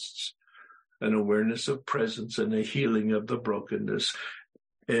exists? An awareness of presence and a healing of the brokenness,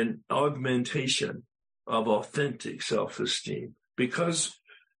 an augmentation of authentic self-esteem. Because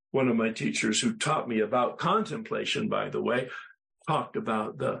one of my teachers who taught me about contemplation, by the way, talked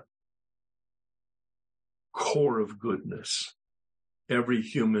about the core of goodness. Every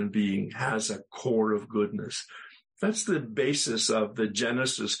human being has a core of goodness. That's the basis of the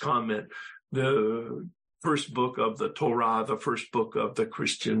Genesis comment, the first book of the Torah, the first book of the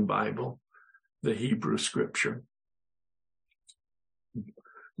Christian Bible, the Hebrew scripture.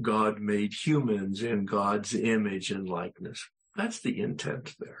 God made humans in God's image and likeness. That's the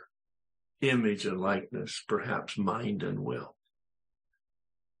intent there. Image and likeness, perhaps mind and will.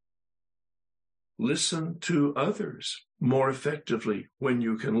 Listen to others more effectively when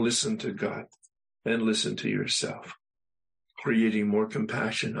you can listen to God and listen to yourself, creating more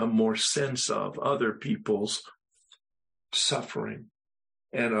compassion, a more sense of other people's suffering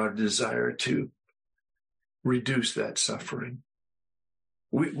and our desire to reduce that suffering.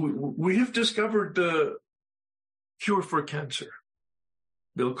 We have discovered the cure for cancer.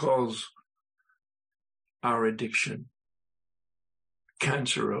 Bill calls our addiction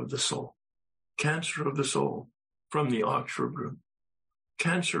cancer of the soul. Cancer of the soul from the Oxford group.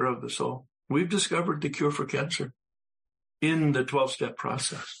 Cancer of the soul. We've discovered the cure for cancer in the 12-step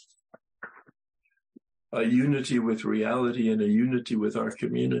process. A unity with reality and a unity with our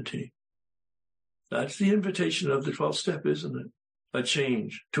community. That's the invitation of the 12-step, isn't it? A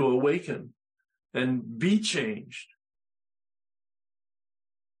change, to awaken and be changed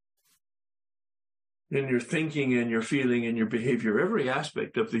in your thinking and your feeling and your behavior, every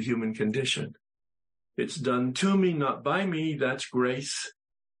aspect of the human condition. It's done to me, not by me. That's grace,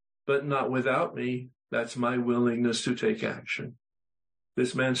 but not without me. That's my willingness to take action.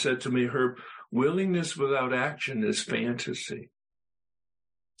 This man said to me, Herb, willingness without action is fantasy.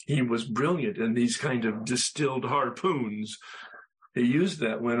 He was brilliant in these kind of distilled harpoons. He used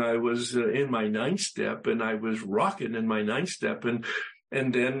that when I was in my 9th step, and I was rocking in my 9th step, and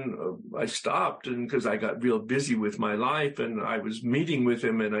then I stopped, and because I got real busy with my life, and I was meeting with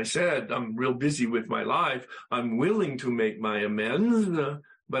him, and I said, I'm real busy with my life. I'm willing to make my amends,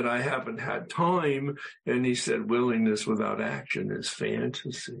 but I haven't had time. And he said, willingness without action is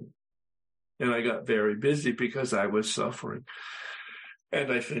fantasy. And I got very busy because I was suffering. And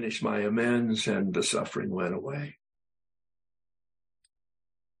I finished my amends, and the suffering went away.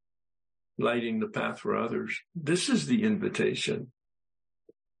 Lighting the path for others. This is the invitation.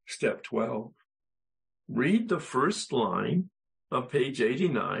 Step 12. Read the first line of page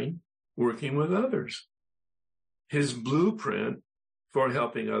 89, working with others. His blueprint for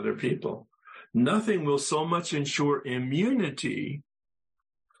helping other people. Nothing will so much ensure immunity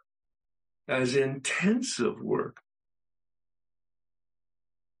as intensive work.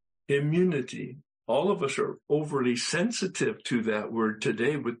 Immunity. All of us are overly sensitive to that word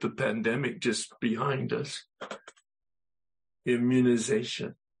today with the pandemic just behind us.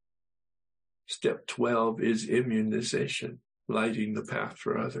 Immunization. Step 12 is immunization, lighting the path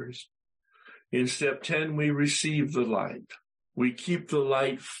for others. In step 10, we receive the light. We keep the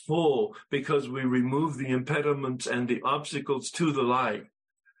light full because we remove the impediments and the obstacles to the light.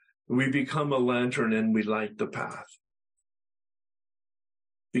 We become a lantern and we light the path.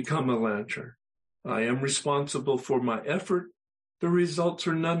 Become a lantern. I am responsible for my effort. The results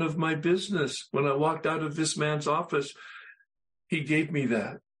are none of my business. When I walked out of this man's office, he gave me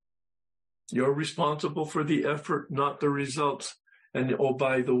that. You're responsible for the effort, not the results. And oh,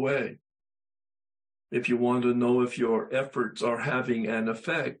 by the way, if you want to know if your efforts are having an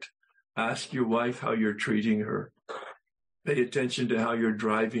effect, ask your wife how you're treating her. Pay attention to how you're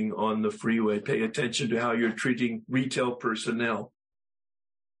driving on the freeway. Pay attention to how you're treating retail personnel,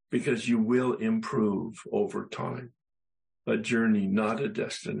 because you will improve over time. A journey, not a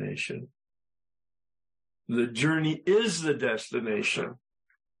destination. The journey is the destination.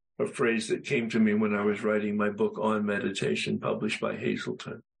 A phrase that came to me when I was writing my book on meditation, published by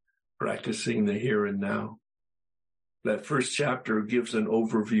Hazelton, Practicing the Here and Now. That first chapter gives an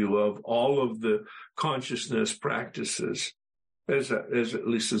overview of all of the consciousness practices, as at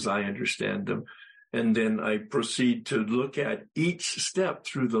least as I understand them. And then I proceed to look at each step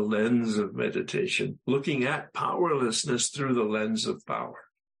through the lens of meditation, looking at powerlessness through the lens of power.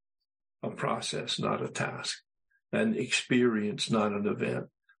 A process, not a task. An experience, not an event.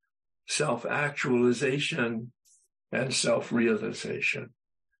 Self-actualization and self-realization.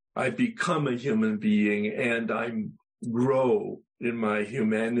 I become a human being and I grow in my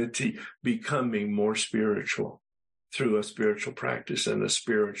humanity, becoming more spiritual through a spiritual practice and a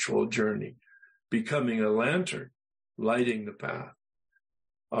spiritual journey. Becoming a lantern, lighting the path.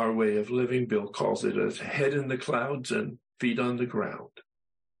 Our way of living, Bill calls it, as head in the clouds and feet on the ground.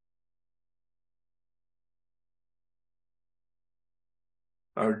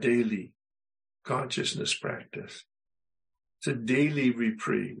 Our daily consciousness practice. It's a daily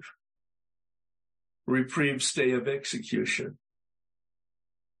reprieve. Reprieve, stay of execution.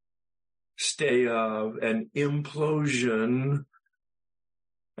 Stay of an implosion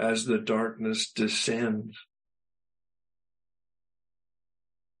as the darkness descends.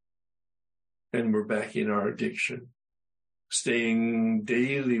 And we're back in our addiction. Staying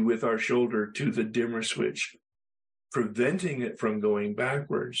daily with our shoulder to the dimmer switch, preventing it from going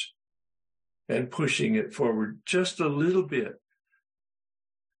backwards and pushing it forward just a little bit.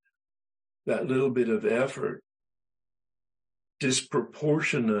 That little bit of effort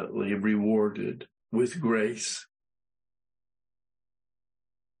disproportionately rewarded with grace.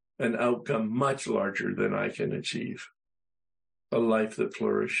 An outcome much larger than I can achieve. A life that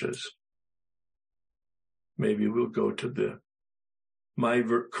flourishes. Maybe we'll go to my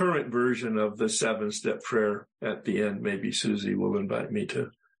current version of the 7-step prayer at the end. Maybe Susie will invite me to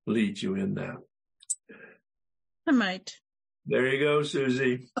lead you in that. I might. There you go,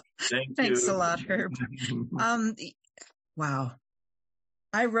 Susie. Thanks a lot, Herb. Wow.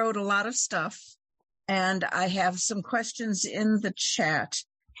 I wrote a lot of stuff, and I have some questions in the chat.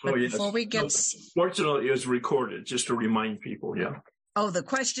 But yes. Before we get... Fortunately, it was recorded, just to remind people, yeah. Oh, the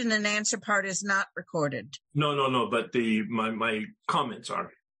question and answer part is not recorded. No, but my comments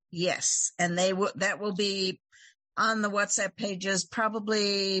are. Yes, and that will be on the WhatsApp pages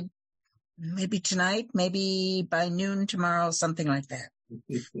probably maybe tonight, maybe by noon tomorrow, something like that.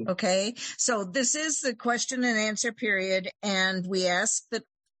 Okay. So this is the question and answer period. And we ask that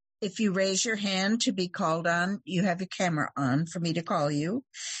if you raise your hand to be called on, you have your camera on for me to call you.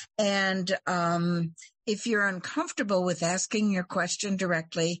 And if you're uncomfortable with asking your question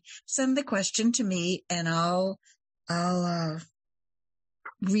directly, send the question to me and I'll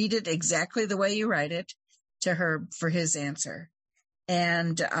read it exactly the way you write it to Herb for his answer.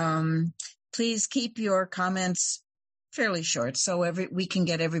 And please keep your comments fairly short so we can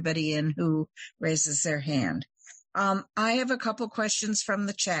get everybody in who raises their hand. I have a couple questions from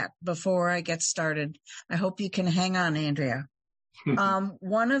the chat before I get started. I hope you can hang on, Andrea.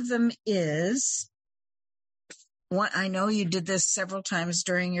 One of them is, I know you did this several times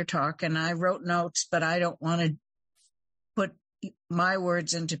during your talk, and I wrote notes, but I don't want to put my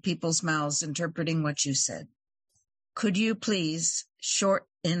words into people's mouths interpreting what you said. Could you please, short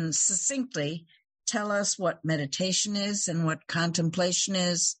and succinctly, tell us what meditation is and what contemplation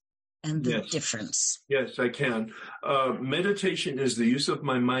is and the difference? Yes, I can. Meditation is the use of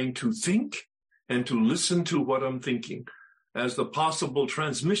my mind to think and to listen to what I'm thinking as the possible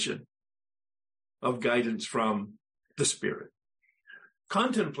transmission of guidance from the Spirit.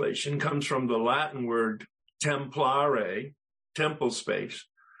 Contemplation comes from the Latin word templare, temple space,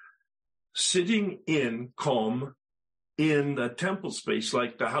 sitting in calm in the temple space,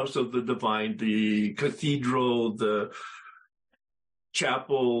 like the house of the divine, the cathedral, the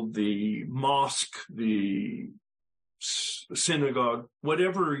chapel, the mosque, the synagogue,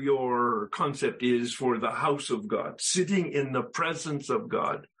 whatever your concept is for the house of God, sitting in the presence of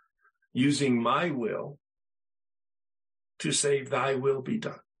God, using my will to say, thy will be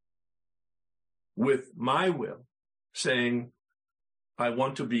done. With my will, saying, I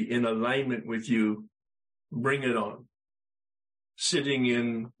want to be in alignment with you, bring it on. Sitting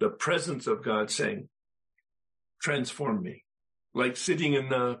in the presence of God, saying, transform me. Like sitting in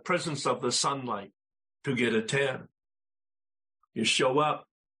the presence of the sunlight to get a tan. You show up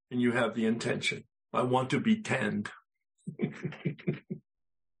and you have the intention. I want to be tanned.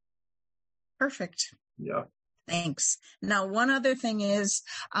 Perfect. Yeah. Thanks. Now, one other thing is,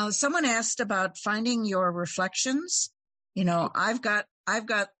 someone asked about finding your reflections. You know, I've got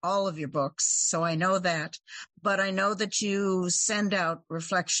all of your books, so I know that, but I know that you send out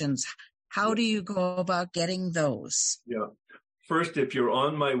reflections. How do you go about getting those? Yeah. First, if you're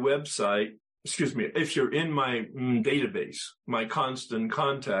on my website, if you're in my database, my constant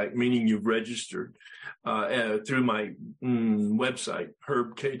contact, meaning you've registered through my website,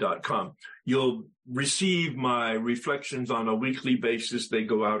 herbk.com, you'll receive my reflections on a weekly basis. They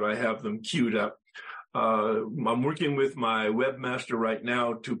go out. I have them queued up. I'm working with my webmaster right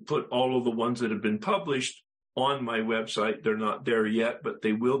now to put all of the ones that have been published on my website. They're not there yet, but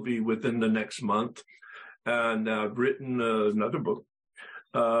they will be within the next month. And I've written another book,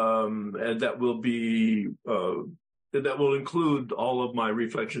 and that will include all of my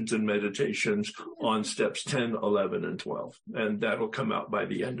reflections and meditations on steps 10, 11, and 12. And that'll come out by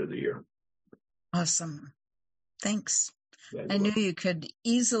the end of the year. Awesome. Thanks. I knew you could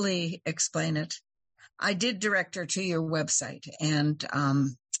easily explain it. I did direct her to your website, and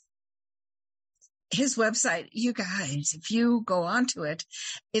his website, you guys, if you go onto it,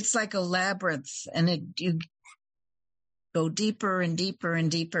 it's like a labyrinth, and you go deeper and deeper and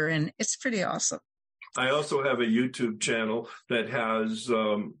deeper, and it's pretty awesome. I also have a YouTube channel that has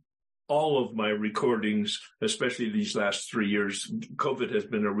all of my recordings, especially these last 3 years. COVID has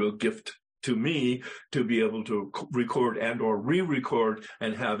been a real gift to me to be able to record and or re-record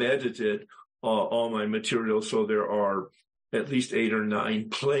and have edited all my material. So there are at least 8 or 9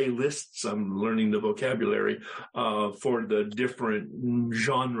 playlists. I'm learning the vocabulary for the different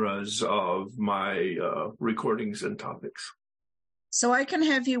genres of my recordings and topics. So I can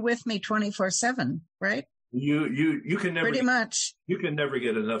have you with me 24/7, right? You can never pretty much. You can never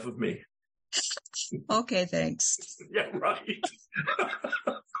get enough of me. Okay, thanks. Yeah, right.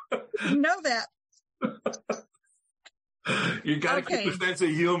 You know that. You got to keep a sense of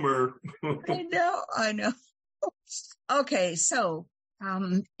humor. I know. Okay, so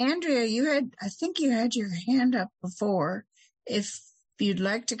Andrea, I think you had your hand up before. If you'd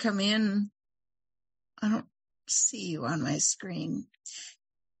like to come in, I don't see you on my screen.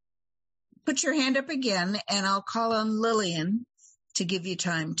 Put your hand up again, and I'll call on Lillian to give you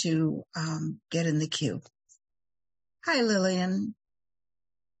time to get in the queue. Hi, Lillian.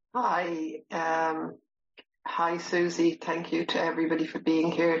 Hi. Hi, Susie. Thank you to everybody for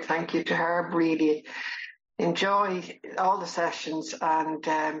being here. Thank you to Herb. Really enjoy all the sessions, and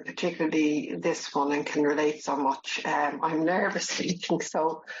particularly this one, and can relate so much. I'm nervous speaking,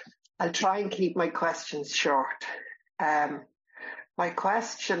 so I'll try and keep my questions short. My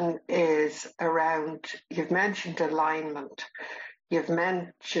question is around, you've mentioned alignment, you've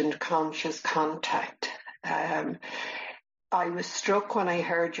mentioned conscious contact. I was struck when I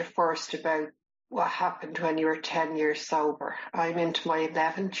heard you first about what happened when you were 10 years sober. I'm into my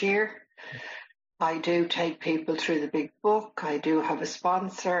 11th year. I do take people through the big book. I do have a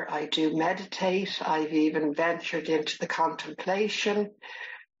sponsor. I do meditate. I've even ventured into the contemplation,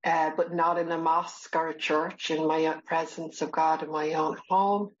 but not in a mosque or a church, in my presence of God in my own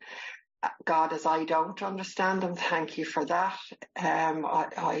home. God as I don't understand him. Thank you for that.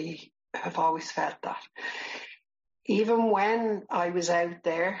 I have always felt that. Even when I was out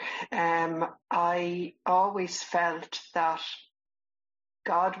there, I always felt that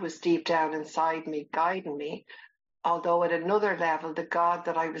God was deep down inside me, guiding me, although at another level, the God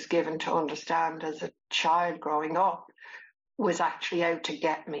that I was given to understand as a child growing up was actually out to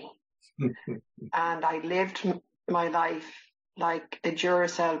get me. And I lived my life like a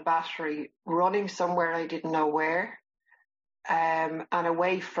Duracell battery, running somewhere I didn't know where, and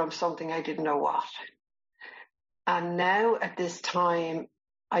away from something I didn't know what. And now at this time,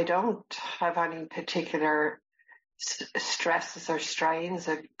 I don't have any particular stresses or strains.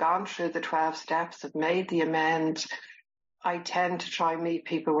 I've gone through the 12 steps, I've made the amends. I tend to try and meet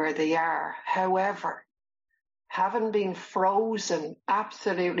people where they are. However, having been frozen,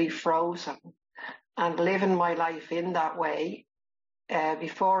 absolutely frozen, and living my life in that way,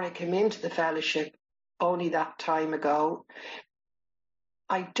 before I came into the fellowship only that time ago,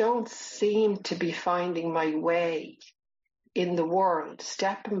 I don't seem to be finding my way in the world,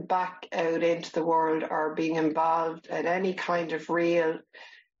 stepping back out into the world or being involved at any kind of real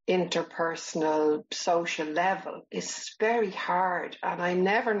interpersonal social level is very hard. And I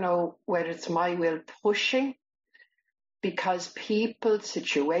never know whether it's my will pushing, because people,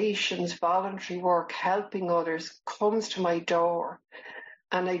 situations, voluntary work, helping others comes to my door,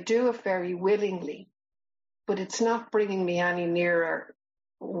 and I do it very willingly, but it's not bringing me any nearer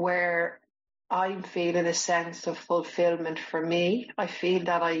where I'm feeling a sense of fulfillment for me. I feel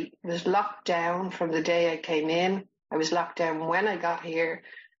that I was locked down from the day I came in. I was locked down when I got here,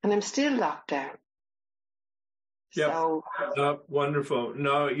 and I'm still locked down. Yep. So, wonderful.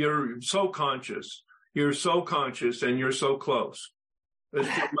 No, you're so conscious. You're so conscious, and you're so close. That's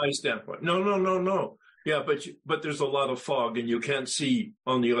from my standpoint. No. Yeah, but there's a lot of fog, and you can't see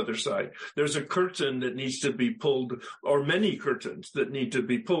on the other side. There's a curtain that needs to be pulled, or many curtains that need to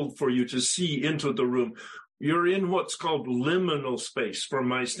be pulled for you to see into the room. You're in what's called liminal space, from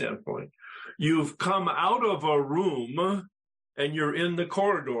my standpoint. You've come out of a room, and you're in the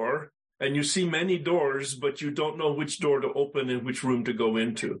corridor, and you see many doors, but you don't know which door to open and which room to go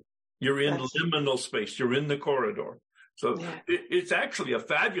into. You're in liminal space. You're in the corridor. So it's actually a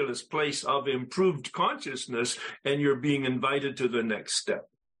fabulous place of improved consciousness, and you're being invited to the next step,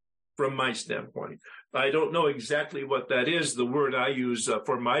 from my standpoint. I don't know exactly what that is. The word I use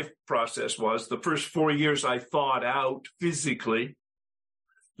for my process was the first 4 years I thought out physically.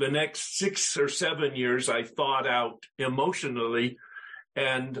 The next 6 or 7 years I thought out emotionally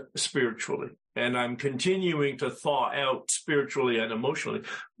and spiritually. And I'm continuing to thaw out spiritually and emotionally.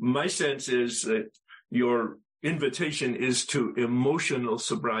 My sense is that your invitation is to emotional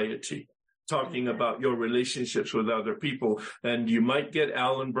sobriety, talking about your relationships with other people. And you might get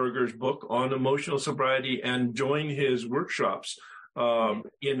Alan Berger's book on emotional sobriety and join his workshops in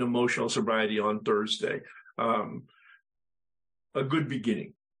emotional sobriety on Thursday. A good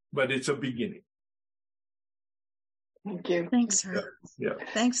beginning, but it's a beginning. thank you. Thanks, Herb. Yeah.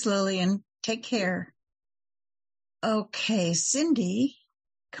 Thanks, Lillian. Take care. Okay, Cindy,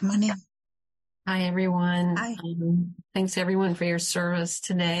 come on in. Hi, everyone. Hi. Thanks, everyone, for your service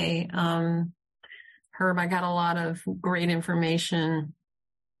today. Herb, I got a lot of great information,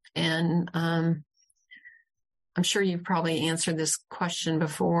 and I'm sure you've probably answered this question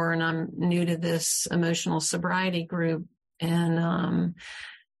before, and I'm new to this emotional sobriety group. And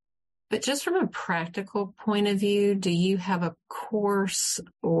but just from a practical point of view, do you have a course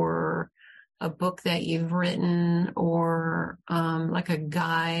or a book that you've written, or like a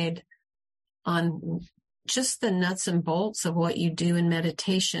guide on just the nuts and bolts of what you do in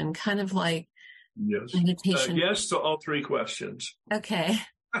meditation, kind of like meditation? Yes to all three questions. Okay.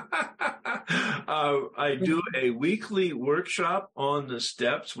 I do a weekly workshop on the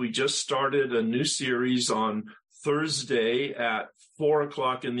steps. We just started a new series on Thursday at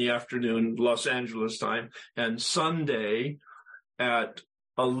 4:00 in the afternoon, Los Angeles time, and Sunday at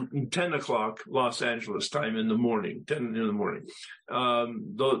 10:00 Los Angeles time in the morning, 10 in the morning.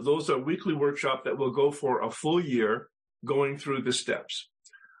 Those are weekly workshops that will go for a full year going through the steps.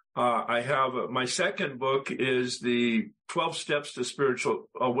 I have my second book is the 12 Steps to Spiritual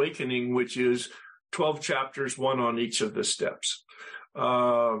Awakening, which is 12 chapters, one on each of the steps.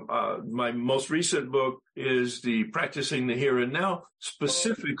 My most recent book is the Practicing the Here and Now,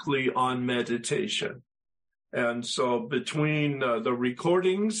 specifically on meditation. And so between the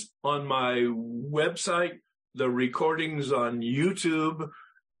recordings on my website, the recordings on YouTube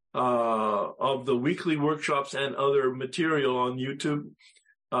of the weekly workshops and other material on YouTube,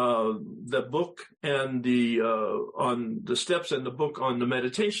 the book and the on the steps and the book on the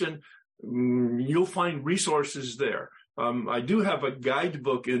meditation, you'll find resources there. I do have a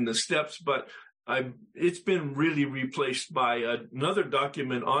guidebook in the steps, but it's been really replaced by another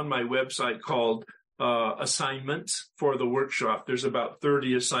document on my website called assignments for the workshop. There's about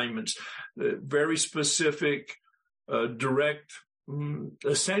 30 assignments, very specific, direct,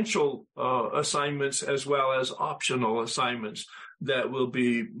 essential assignments, as well as optional assignments that will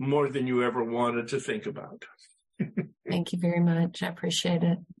be more than you ever wanted to think about. Thank you very much. I appreciate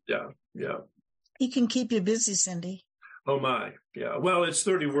it. Yeah. He can keep you busy, Cindy. Oh my, yeah. Well, it's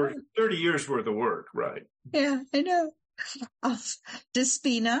 30 years worth of work, right? Yeah, I know.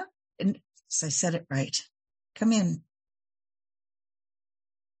 Despina, and I said it right. Come in.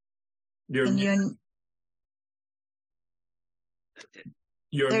 There you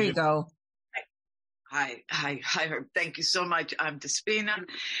go. Hi, Herb. Thank you so much. I'm Despina,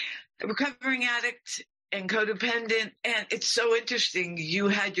 a recovering addict and codependent. And it's so interesting. You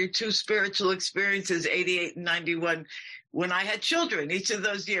had your two spiritual experiences, 88 and 91, when I had children. Each of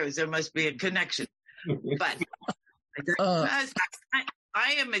those years, there must be a connection. But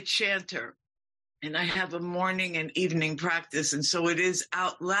I am a chanter, and I have a morning and evening practice. And so it is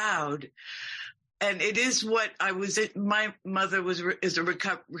out loud. And it is what I was. My mother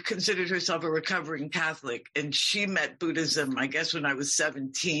considered herself a recovering Catholic, and she met Buddhism, I guess, when I was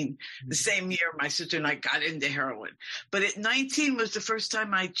 17. The same year, my sister and I got into heroin. But at 19 was the first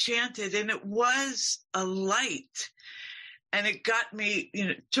time I chanted, and it was a light. And it got me.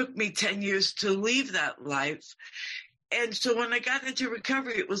 It took me 10 years to leave that life. And so when I got into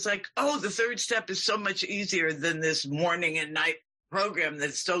recovery, it was like, oh, the third step is so much easier than this morning and night program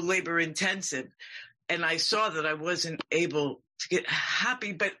that's so labor intensive. And I saw that I wasn't able to get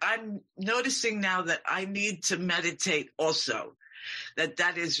happy, but I'm noticing now that I need to meditate also,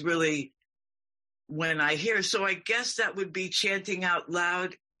 that is really when I hear. So I guess that would be chanting out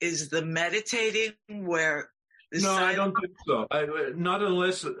loud is the meditating where I don't think so. Not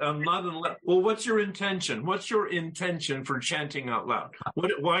unless. Well, what's your intention? What's your intention for chanting out loud?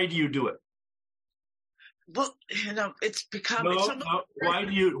 Why do you do it? Well, it's become. Why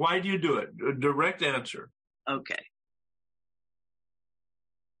do you do it? A direct answer. Okay.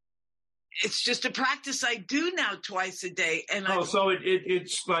 It's just a practice I do now twice a day, and so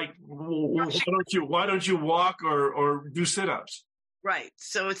it's like, why don't you walk or do sit-ups? Right.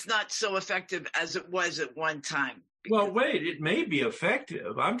 So it's not so effective as it was at one time. Well, wait, it may be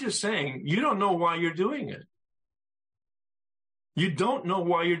effective. I'm just saying you don't know why you're doing it. You don't know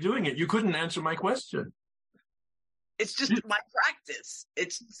why you're doing it. You couldn't answer my question. It's just my practice.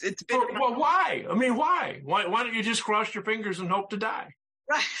 It's been. Well, why? I mean, why? Why don't you just cross your fingers and hope to die?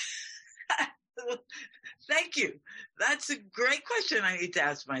 Right. Thank you. That's a great question I need to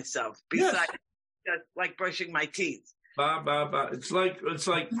ask myself. Besides just like brushing my teeth. It's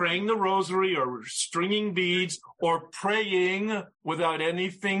like praying the rosary or stringing beads or praying without any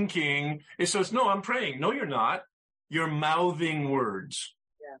thinking. It says, no, I'm praying. No, you're not. You're mouthing words.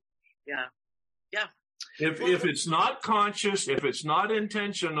 Yeah. If it's not conscious, if it's not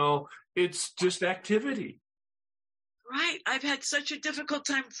intentional, it's just activity. Right. I've had such a difficult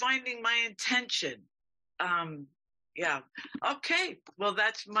time finding my intention. Yeah. Okay. Well,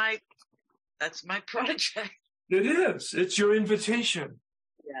 that's my project. It is. It's your invitation.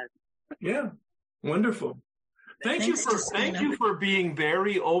 Yeah. Wonderful. Thank you for being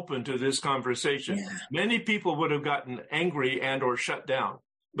very open to this conversation. Yeah. Many people would have gotten angry and or shut down,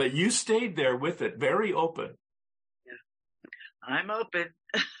 but you stayed there with it, very open. Yeah. I'm open.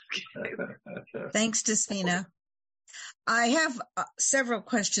 Thanks, Despina. I have several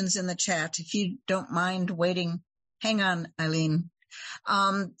questions in the chat. If you don't mind waiting, hang on, Eileen.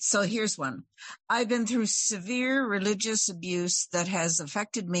 So here's one. I've been through severe religious abuse that has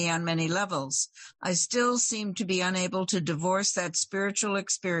affected me on many levels. I still seem to be unable to divorce that spiritual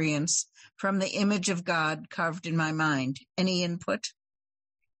experience from the image of God carved in my mind. Any input?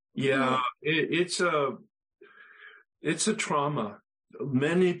 Yeah, it's a trauma.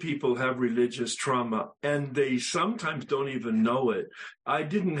 many people have religious trauma, and they sometimes don't even know it. I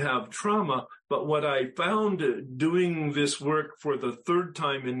didn't have trauma, but what I found doing this work for the third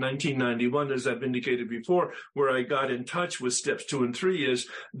time in 1991, as I've indicated before, where I got in touch with steps 2 and 3, is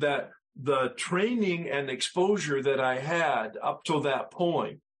that the training and exposure that I had up till that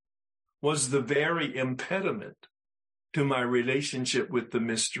point was the very impediment to my relationship with the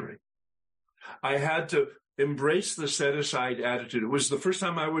mystery. I had to embrace the set-aside attitude. It was the first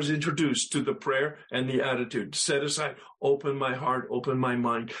time I was introduced to the prayer and the attitude. Set aside, open my heart, open my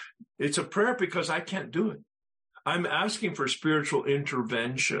mind. It's a prayer because I can't do it. I'm asking for spiritual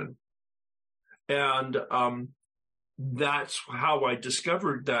intervention. And that's how I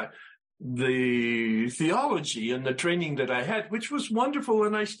discovered that the theology and the training that I had, which was wonderful,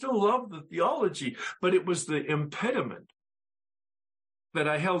 and I still love the theology, but it was the impediment that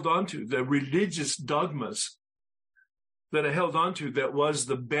I held on to, the religious dogmas that I held on to, that was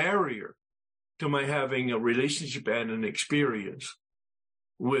the barrier to my having a relationship and an experience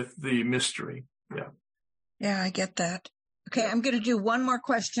with the mystery. Yeah. Yeah, I get that. Okay, I'm going to do one more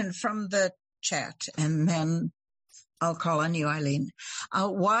question from the chat, and then I'll call on you, Eileen.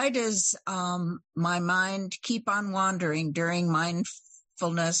 Why does my mind keep on wandering during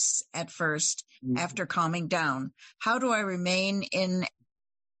mindfulness at first, after calming down? How do I remain in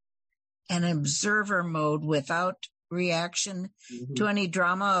an observer mode without reaction to any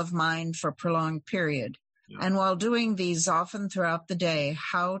drama of mind for a prolonged period? Yeah. And while doing these often throughout the day,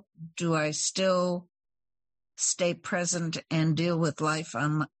 how do I still stay present and deal with life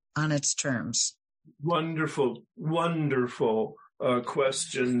on its terms? Wonderful, wonderful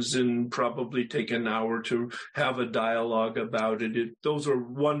questions, and probably take an hour to have a dialogue about it. Those are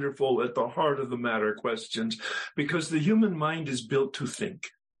wonderful, at the heart of the matter questions, because the human mind is built to think.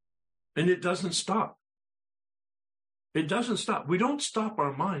 And it doesn't stop. It doesn't stop. We don't stop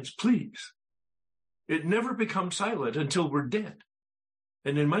our minds, please. It never becomes silent until we're dead.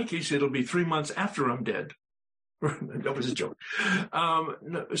 And in my case, it'll be 3 months after I'm dead. That was a joke.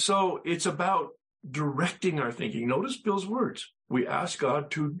 So it's about directing our thinking. Notice Bill's words. We ask God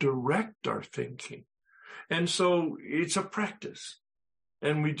to direct our thinking. And so it's a practice.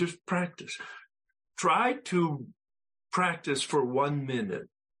 And we just practice. Try to practice for 1 minute.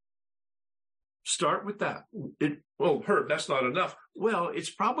 Start with that. Herb, that's not enough. Well,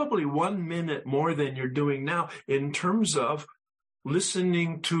 it's probably 1 minute more than you're doing now in terms of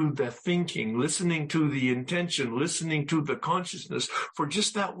listening to the thinking, listening to the intention, listening to the consciousness for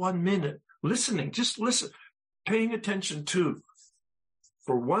just that 1 minute. Listening, just listen, paying attention to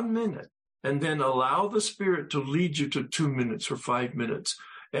for 1 minute, and then allow the Spirit to lead you to 2 minutes or 5 minutes.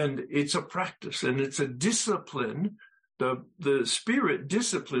 And it's a practice, and it's a discipline. The Spirit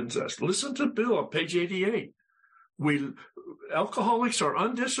disciplines us. Listen to Bill on page 88. Alcoholics are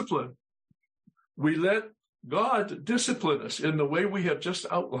undisciplined. We let God discipline us in the way we have just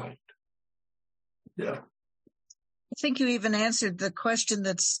outlined. Yeah. I think you even answered the question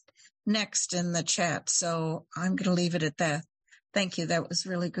that's next in the chat, so I'm going to leave it at that. Thank you. That was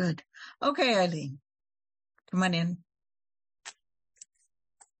really good. Okay, Eileen, come on in.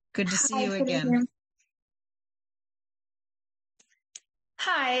 Good to see you again.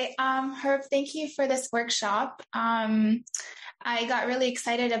 Hi, Herb, thank you for this workshop. I got really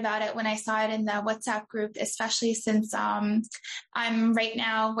excited about it when I saw it in the WhatsApp group, especially since I'm right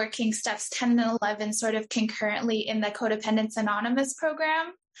now working steps 10 and 11 sort of concurrently in the Codependence Anonymous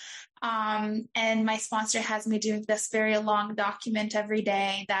program. And my sponsor has me doing this very long document every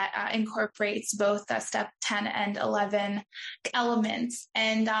day that incorporates both step 10 and 11 elements.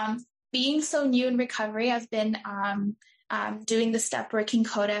 And being so new in recovery, I've been doing the step working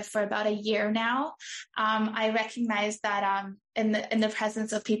coda for about a year now. I recognize that in the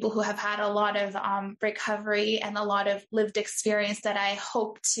presence of people who have had a lot of recovery and a lot of lived experience that I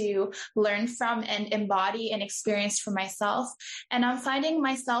hope to learn from and embody and experience for myself. And I'm finding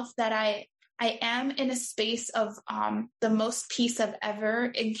myself that I am in a space of the most peace I've ever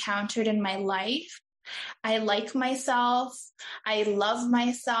encountered in my life. I like myself. I love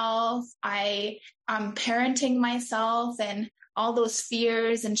myself. I'm parenting myself, and all those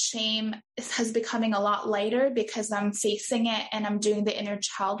fears and shame has becoming a lot lighter because I'm facing it and I'm doing the inner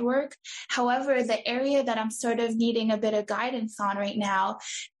child work. However, the area that I'm sort of needing a bit of guidance on right now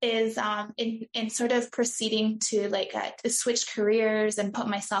is in sort of proceeding to to switch careers and put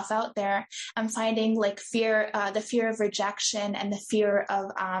myself out there. I'm finding the fear of rejection and the fear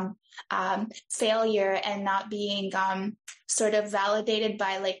of failure and not being sort of validated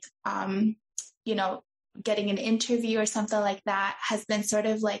by getting an interview or something like that has been sort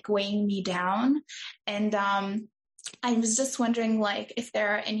of weighing me down. And I was just wondering, like, if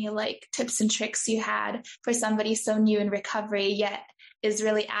there are any like tips and tricks you had for somebody so new in recovery yet is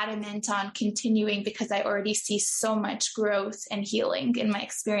really adamant on continuing, because I already see so much growth and healing in my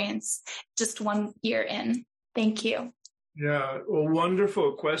experience just 1 year in. Thank you. Yeah, well,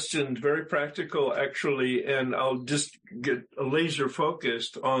 wonderful question. Very practical, actually. And I'll just get laser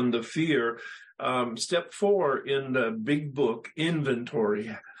focused on the fear. Step 4 in the big book,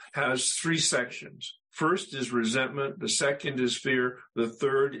 Inventory, has 3 sections. First is resentment. The second is fear. The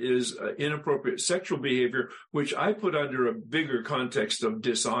third is inappropriate sexual behavior, which I put under a bigger context of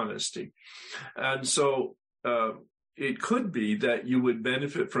dishonesty. And so it could be that you would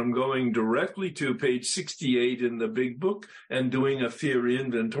benefit from going directly to page 68 in the big book and doing a fear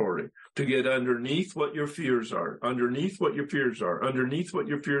inventory to get underneath what your fears are, underneath what your fears are, underneath what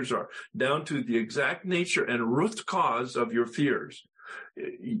your fears are, down to the exact nature and root cause of your fears.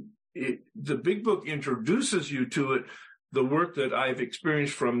 The big book introduces you to it. The work that I've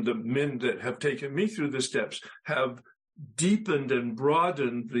experienced from the men that have taken me through the steps have deepened and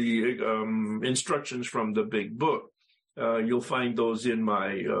broadened the instructions from the big book. You'll find those in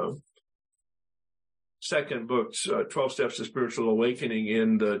my second book, 12 Steps to Spiritual Awakening,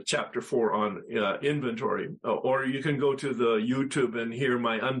 in the chapter 4 on inventory. Or you can go to the YouTube and hear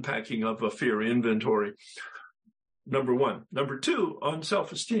my unpacking of a fear inventory. Number 1. Number 2, on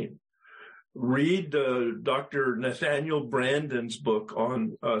self-esteem. Read Dr. Nathaniel Brandon's book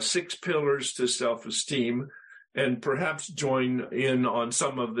on 6 pillars to self-esteem, and perhaps join in on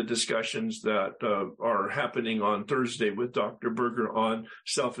some of the discussions that are happening on Thursday with Dr. Berger on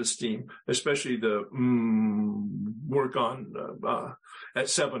self-esteem, especially the work on at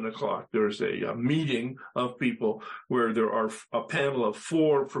 7 o'clock. There's a meeting of people where there are a panel of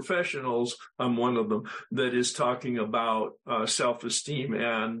 4 professionals. I'm one of them, that is talking about self-esteem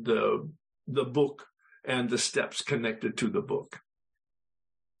and the book and the steps connected to the book.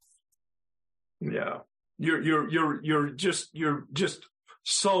 Yeah. You're just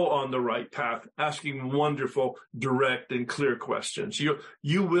so on the right path, asking wonderful, direct, and clear questions.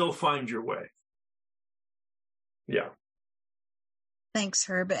 You will find your way. Yeah. Thanks,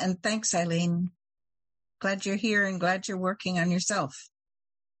 Herb, and thanks, Eileen. Glad you're here and glad you're working on yourself.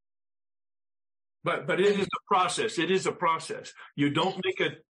 But it is a process. It is a process. You don't make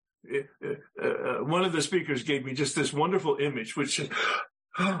it. One of the speakers gave me just this wonderful image, which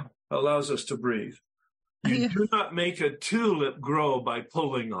allows us to breathe. You do not make a tulip grow by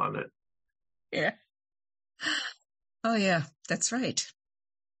pulling on it. Yeah. Oh, yeah, that's right.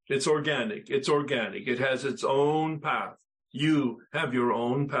 It's organic. It's organic. It has its own path. You have your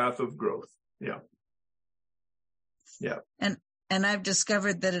own path of growth. Yeah. Yeah. And I've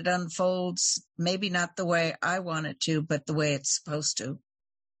discovered that it unfolds maybe not the way I want it to, but the way it's supposed to.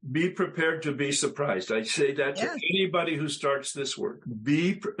 Be prepared to be surprised. I say that to anybody who starts this work.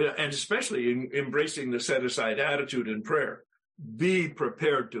 And especially in embracing the set-aside attitude in prayer. Be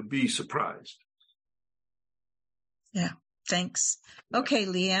prepared to be surprised. Yeah, thanks. Okay,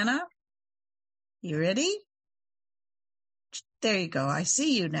 Leanna, you ready? There you go. I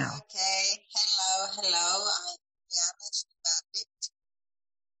see you now. Okay. Hello. I'm Leanna Babbitt.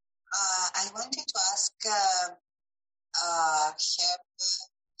 I wanted to ask Herb.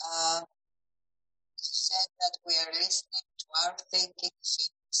 You said that we are listening to our thinking,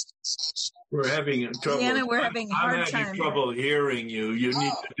 sensation. We're having trouble. Leanna, we're having a hard time. I'm having trouble hearing you. You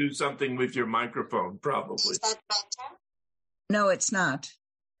need to do something with your microphone, probably. Is that better? No, it's not.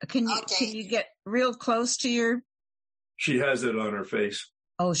 Can you get real close to your... She has it on her face.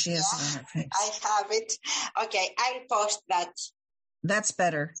 Oh, she has it on her face. I have it. Okay, I'll post that. That's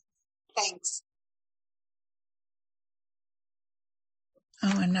better. Thanks.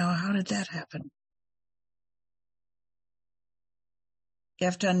 Oh, and now how did that happen? You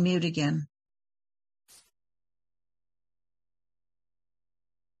have to unmute again.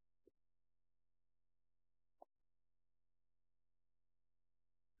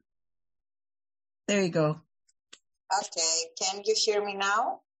 There you go. Okay, can you hear me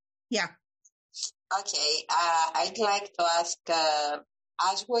now? Yeah. Okay, I'd like to ask,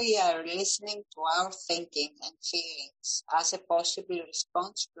 as we are listening to our thinking and feelings as a possible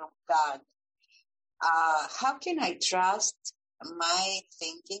response from God, how can I trust my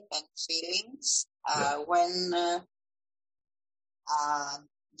thinking and feelings when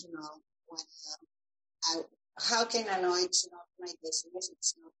how can I know it's not my business?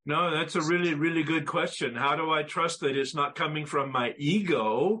 It's not. No, that's a really, really good question. How do I trust that it's not coming from my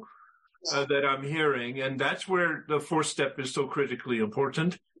ego that I'm hearing. And that's where the fourth step is so critically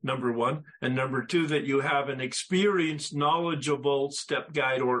important, number one. And number two, that you have an experienced, knowledgeable step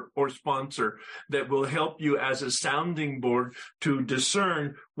guide or sponsor that will help you as a sounding board to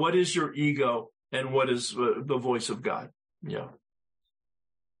discern what is your ego and what is the voice of God. Yeah.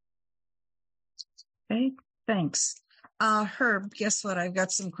 Okay, thanks. Herb, guess what? I've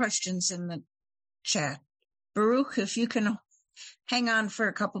got some questions in the chat. Baruch, if you can hang on for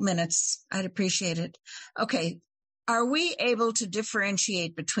a couple minutes, I'd appreciate it. Okay. Are we able to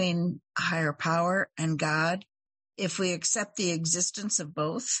differentiate between higher power and God if we accept the existence of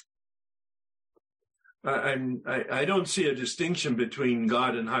both? I don't see a distinction between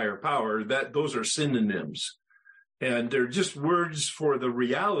God and higher power. Those are synonyms. And they're just words for the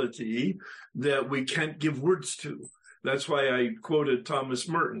reality that we can't give words to. That's why I quoted Thomas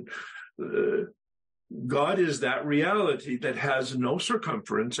Merton. God is that reality that has no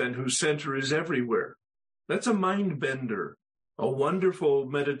circumference and whose center is everywhere. That's a mind bender, a wonderful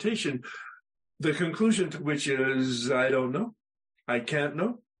meditation. The conclusion to which is, I don't know. I can't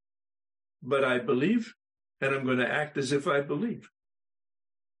know. But I believe, and I'm going to act as if I believe.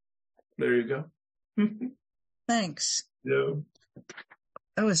 There you go. Thanks. Yeah.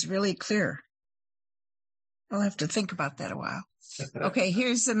 That was really clear. I'll have to think about that a while. Okay,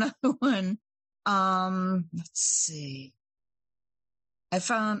 here's another one. Let's see.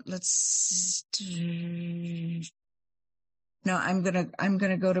 No, I'm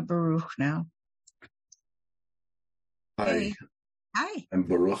gonna go to Baruch now. Hi. Hey. Hi. I'm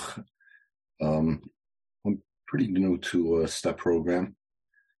Baruch. I'm pretty new to a STEP program,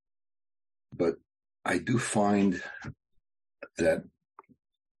 but I do find that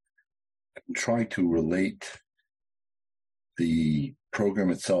I'm trying to relate the program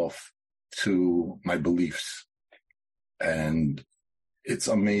itself to my beliefs. And it's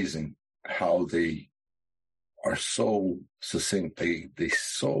amazing how they are so succinct.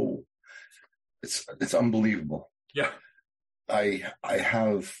 It's unbelievable. Yeah. I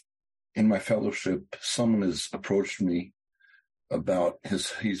have in my fellowship, someone has approached me about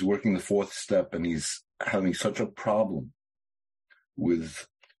he's working the fourth step and he's having such a problem with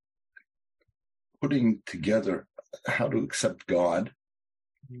putting together how to accept God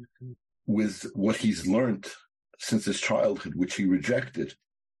with what he's learned since his childhood, which he rejected.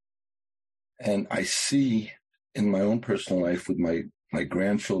 And I see in my own personal life with my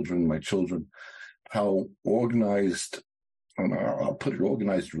grandchildren, my children, how organized, and I'll put it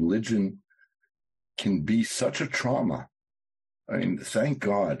organized religion can be such a trauma. I mean, thank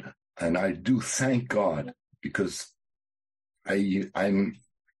God. And I do thank God because I'm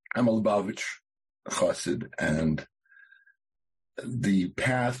a Lubavitch chassid, and the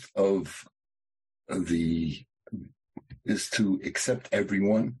path of is to accept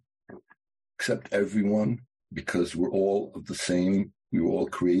everyone because we're all of the same. We were all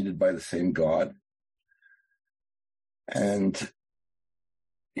created by the same God. And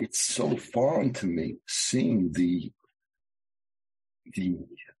it's so foreign to me seeing the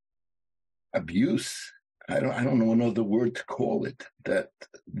abuse. I don't know another word to call it, that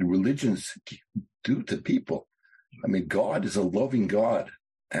the religions do to people. I mean, God is a loving God,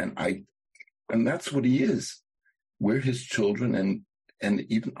 and that's what he is. We're his children, and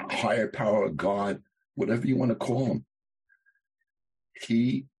even a higher power, God, whatever you want to call him.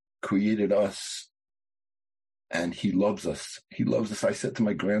 He created us, and he loves us. He loves us. I said to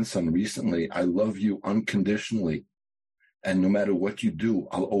my grandson recently, I love you unconditionally, and no matter what you do,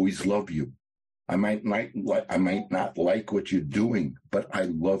 I'll always love you. I might not like what you're doing, but I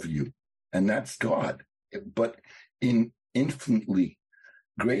love you. And that's God, but infinitely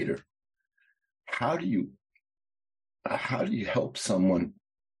greater. How do you help someone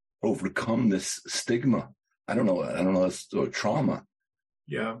overcome this stigma? I don't know, it's a trauma.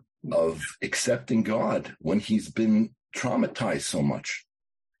 Yeah. Of accepting God when he's been traumatized so much.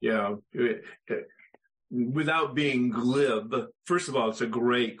 Yeah. Without being glib, first of all, it's a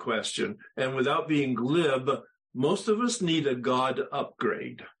great question. And without being glib, most of us need a God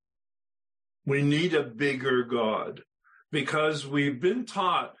upgrade. We need a bigger God because we've been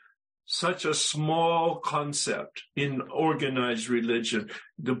taught such a small concept in organized religion,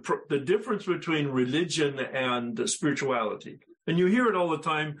 the difference between religion and spirituality. And you hear it all the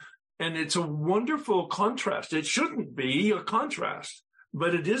time, and it's a wonderful contrast. It shouldn't be a contrast,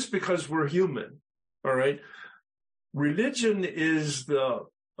 but it is because we're human. All right. Religion is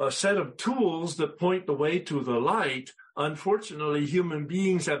a set of tools that point the way to the light. Unfortunately, human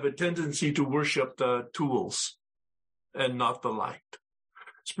beings have a tendency to worship the tools and not the light.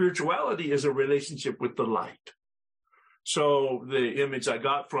 Spirituality is a relationship with the light. So the image I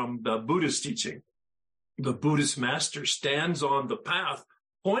got from the Buddhist teaching, the Buddhist master stands on the path,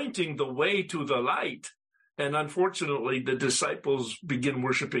 pointing the way to the light. And unfortunately, the disciples begin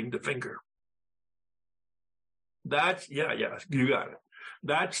worshiping the finger. You got it.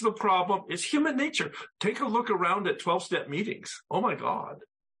 That's the problem. It's human nature. Take a look around at 12-step meetings. Oh, my God.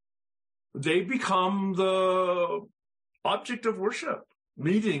 They become the object of worship.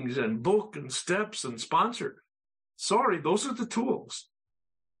 Meetings and book and steps and sponsored. Sorry, those are the tools.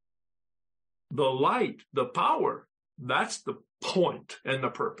 The light, the power, that's the point and the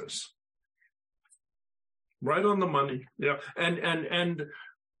purpose. Right on the money. Yeah. And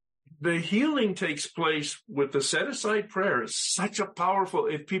the healing takes place with the set-aside prayer. It's such a powerful,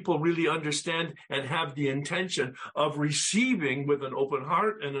 if people really understand and have the intention of receiving with an open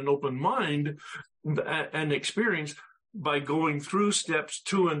heart and an open mind an experience by going through steps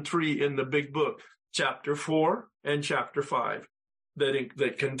 2 and 3 in the big book, chapter 4 and chapter 5,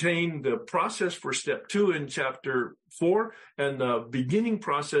 that contain the process for step 2 in chapter 4 and the beginning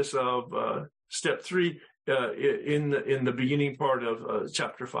process of step 3 in the beginning part of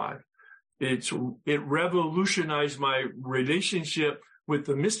chapter 5. It revolutionized my relationship with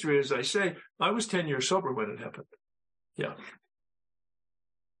the mystery. As I say, I was 10 years sober when it happened. Yeah.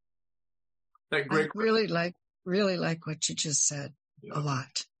 I really like what you just said a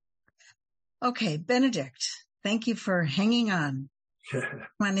lot. Okay, Benedict, thank you for hanging on. Come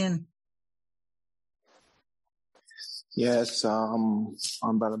on in. Yes, I'm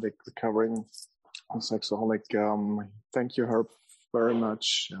Benedict, recovering sexaholic. Thank you, Herb, very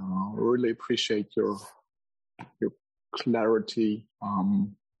much. Really appreciate your clarity. My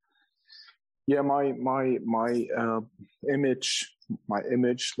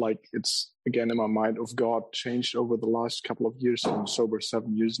image, like it's again in my mind of God, changed over the last couple of years. I'm sober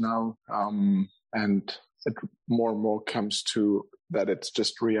 7 years now, and it more and more comes to that it's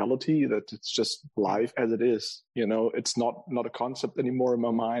just reality, that it's just life as it is. You know, it's not a concept anymore in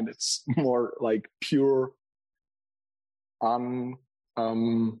my mind. It's more like pure, like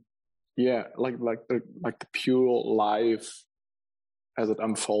the pure life as it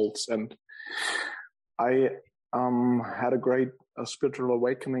unfolds. And I had a great spiritual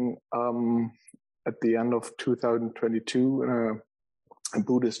awakening at the end of 2022 in a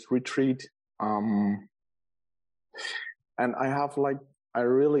Buddhist retreat. And I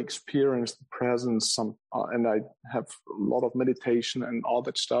really experienced the presence, and I have a lot of meditation and all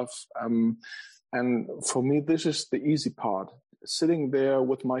that stuff. And for me, this is the easy part. Sitting there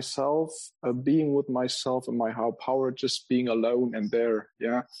with myself, being with myself and my higher power, just being alone and there.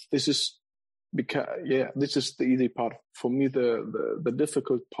 Yeah, this is the easy part. For me, the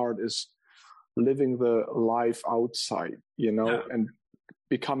difficult part is living the life outside, and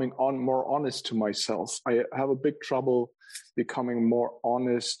becoming more honest to myself. I have a big trouble becoming more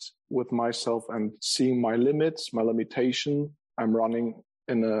honest with myself and seeing my limits, my limitation. I'm running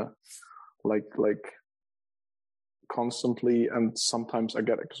in a like constantly, and sometimes I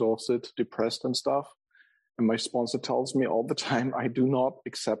get exhausted, depressed and stuff. And my sponsor tells me all the time, I do not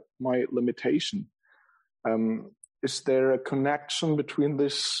accept my limitation. Is there a connection between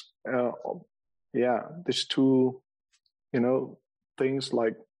these two, things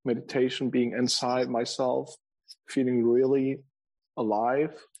like meditation, being inside myself, feeling really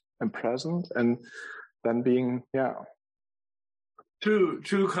alive and present, and then being,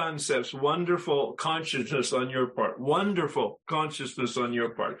 Two concepts, wonderful consciousness on your part,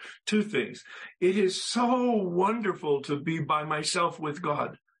 Two things. It is so wonderful to be by myself with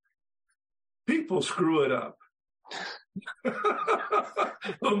God. People screw it up.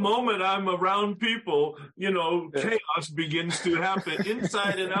 The moment I'm around people, chaos begins to happen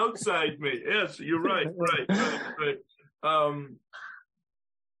inside and outside me. Yes, you're right.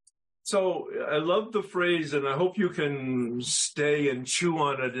 So I love the phrase, and I hope you can stay and chew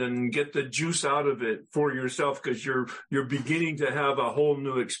on it and get the juice out of it for yourself, because you're beginning to have a whole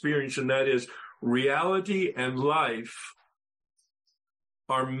new experience, and that is reality and life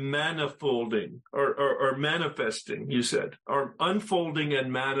are manifolding or manifesting, you said, are unfolding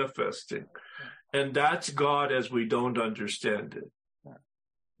and manifesting. And that's God as we don't understand it.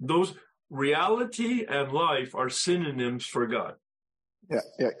 Those reality and life are synonyms for God.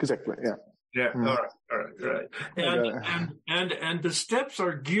 Yeah, exactly. Yeah. All right. And the steps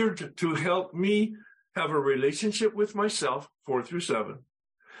are geared to help me have a relationship with myself, 4 through 7,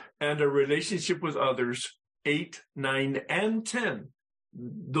 and a relationship with others, 8, 9, and 10.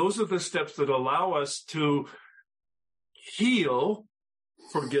 Those are the steps that allow us to heal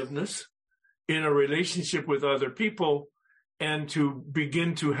forgiveness in a relationship with other people, and to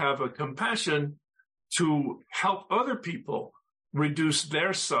begin to have a compassion to help other people reduce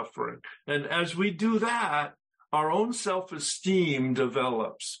their suffering. And as we do that, our own self-esteem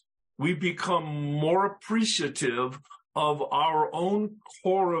develops. We become more appreciative of our own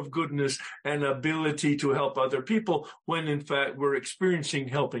core of goodness and ability to help other people when, in fact, we're experiencing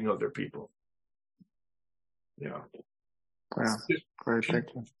helping other people. Yeah. Yeah. Great. Thank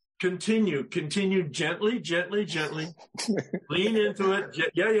you. Continue gently. Lean into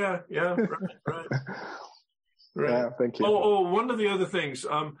it. Yeah. Right. Yeah, thank you. One of the other things,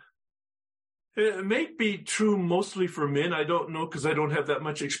 it may be true mostly for men. I don't know because I don't have that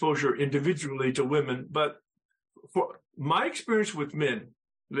much exposure individually to women, but for my experience with men,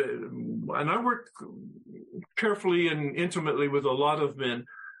 and I work carefully and intimately with a lot of men,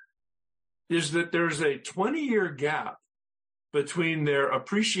 is that there's a 20-year gap between their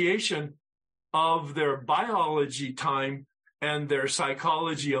appreciation of their biology time and their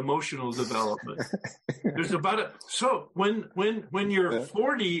psychology, emotional development. There's so when you're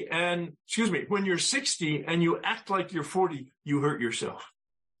 40 and, when you're 60 and you act like you're 40, you hurt yourself.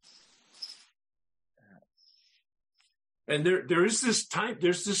 And there's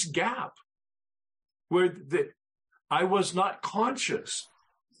this gap where I was not conscious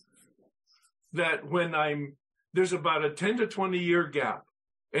that there's about a 10 to 20 year gap.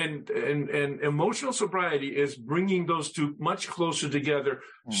 And emotional sobriety is bringing those two much closer together.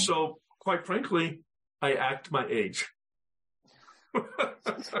 So quite frankly, I act my age.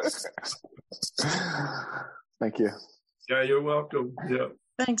 Thank you. Yeah, you're welcome. Yeah.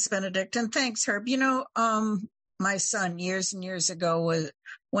 Thanks, Benedict. And thanks, Herb. My son years and years ago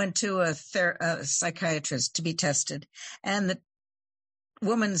went to a psychiatrist to be tested. And the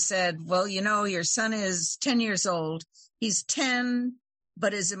woman said, well, your son is 10 years old. He's 10,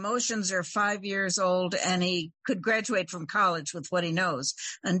 but his emotions are 5 years old, and he could graduate from college with what he knows.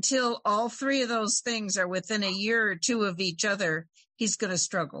 Until all three of those things are within a year or two of each other, he's going to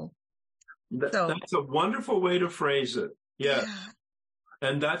struggle. That's a wonderful way to phrase it. Yeah.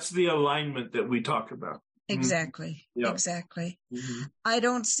 And that's the alignment that we talk about. Exactly. Mm-hmm. Yeah. Exactly. Mm-hmm. I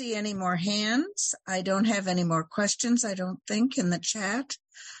don't see any more hands. I don't have any more questions, I don't think, in the chat.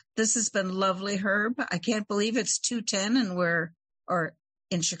 This has been lovely, Herb. I can't believe it's 2:10 and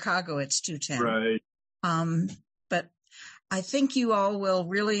in Chicago, it's 2:10. Right. But I think you all will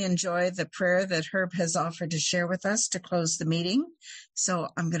really enjoy the prayer that Herb has offered to share with us to close the meeting. So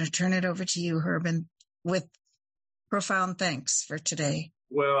I'm going to turn it over to you, Herb, and with profound thanks for today.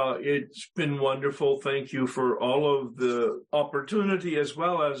 Well, it's been wonderful. Thank you for all of the opportunity as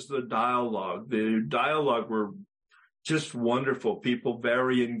well as the dialogue. The dialogue were just wonderful. People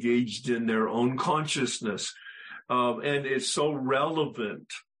very engaged in their own consciousness. And it's so relevant,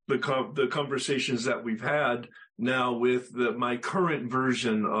 the conversations that we've had now with my current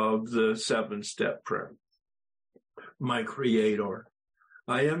version of the 7-step prayer. My Creator,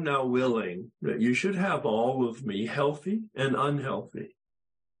 I am now willing that you should have all of me, healthy and unhealthy.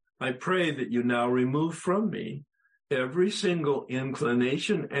 I pray that you now remove from me every single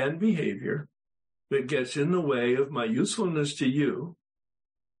inclination and behavior that gets in the way of my usefulness to you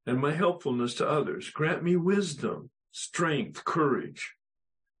and my helpfulness to others. Grant me wisdom, strength, courage,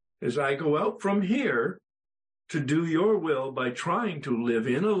 as I go out from here to do your will by trying to live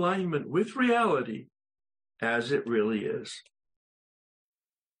in alignment with reality as it really is.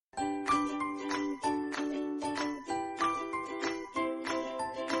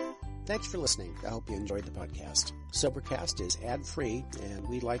 Thanks for listening. I hope you enjoyed the podcast. Sobercast is ad-free, and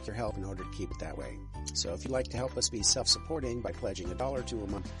we'd like your help in order to keep it that way. So if you'd like to help us be self-supporting by pledging $1 or $2 a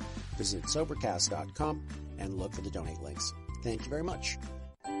month, visit Sobercast.com and look for the donate links. Thank you very much.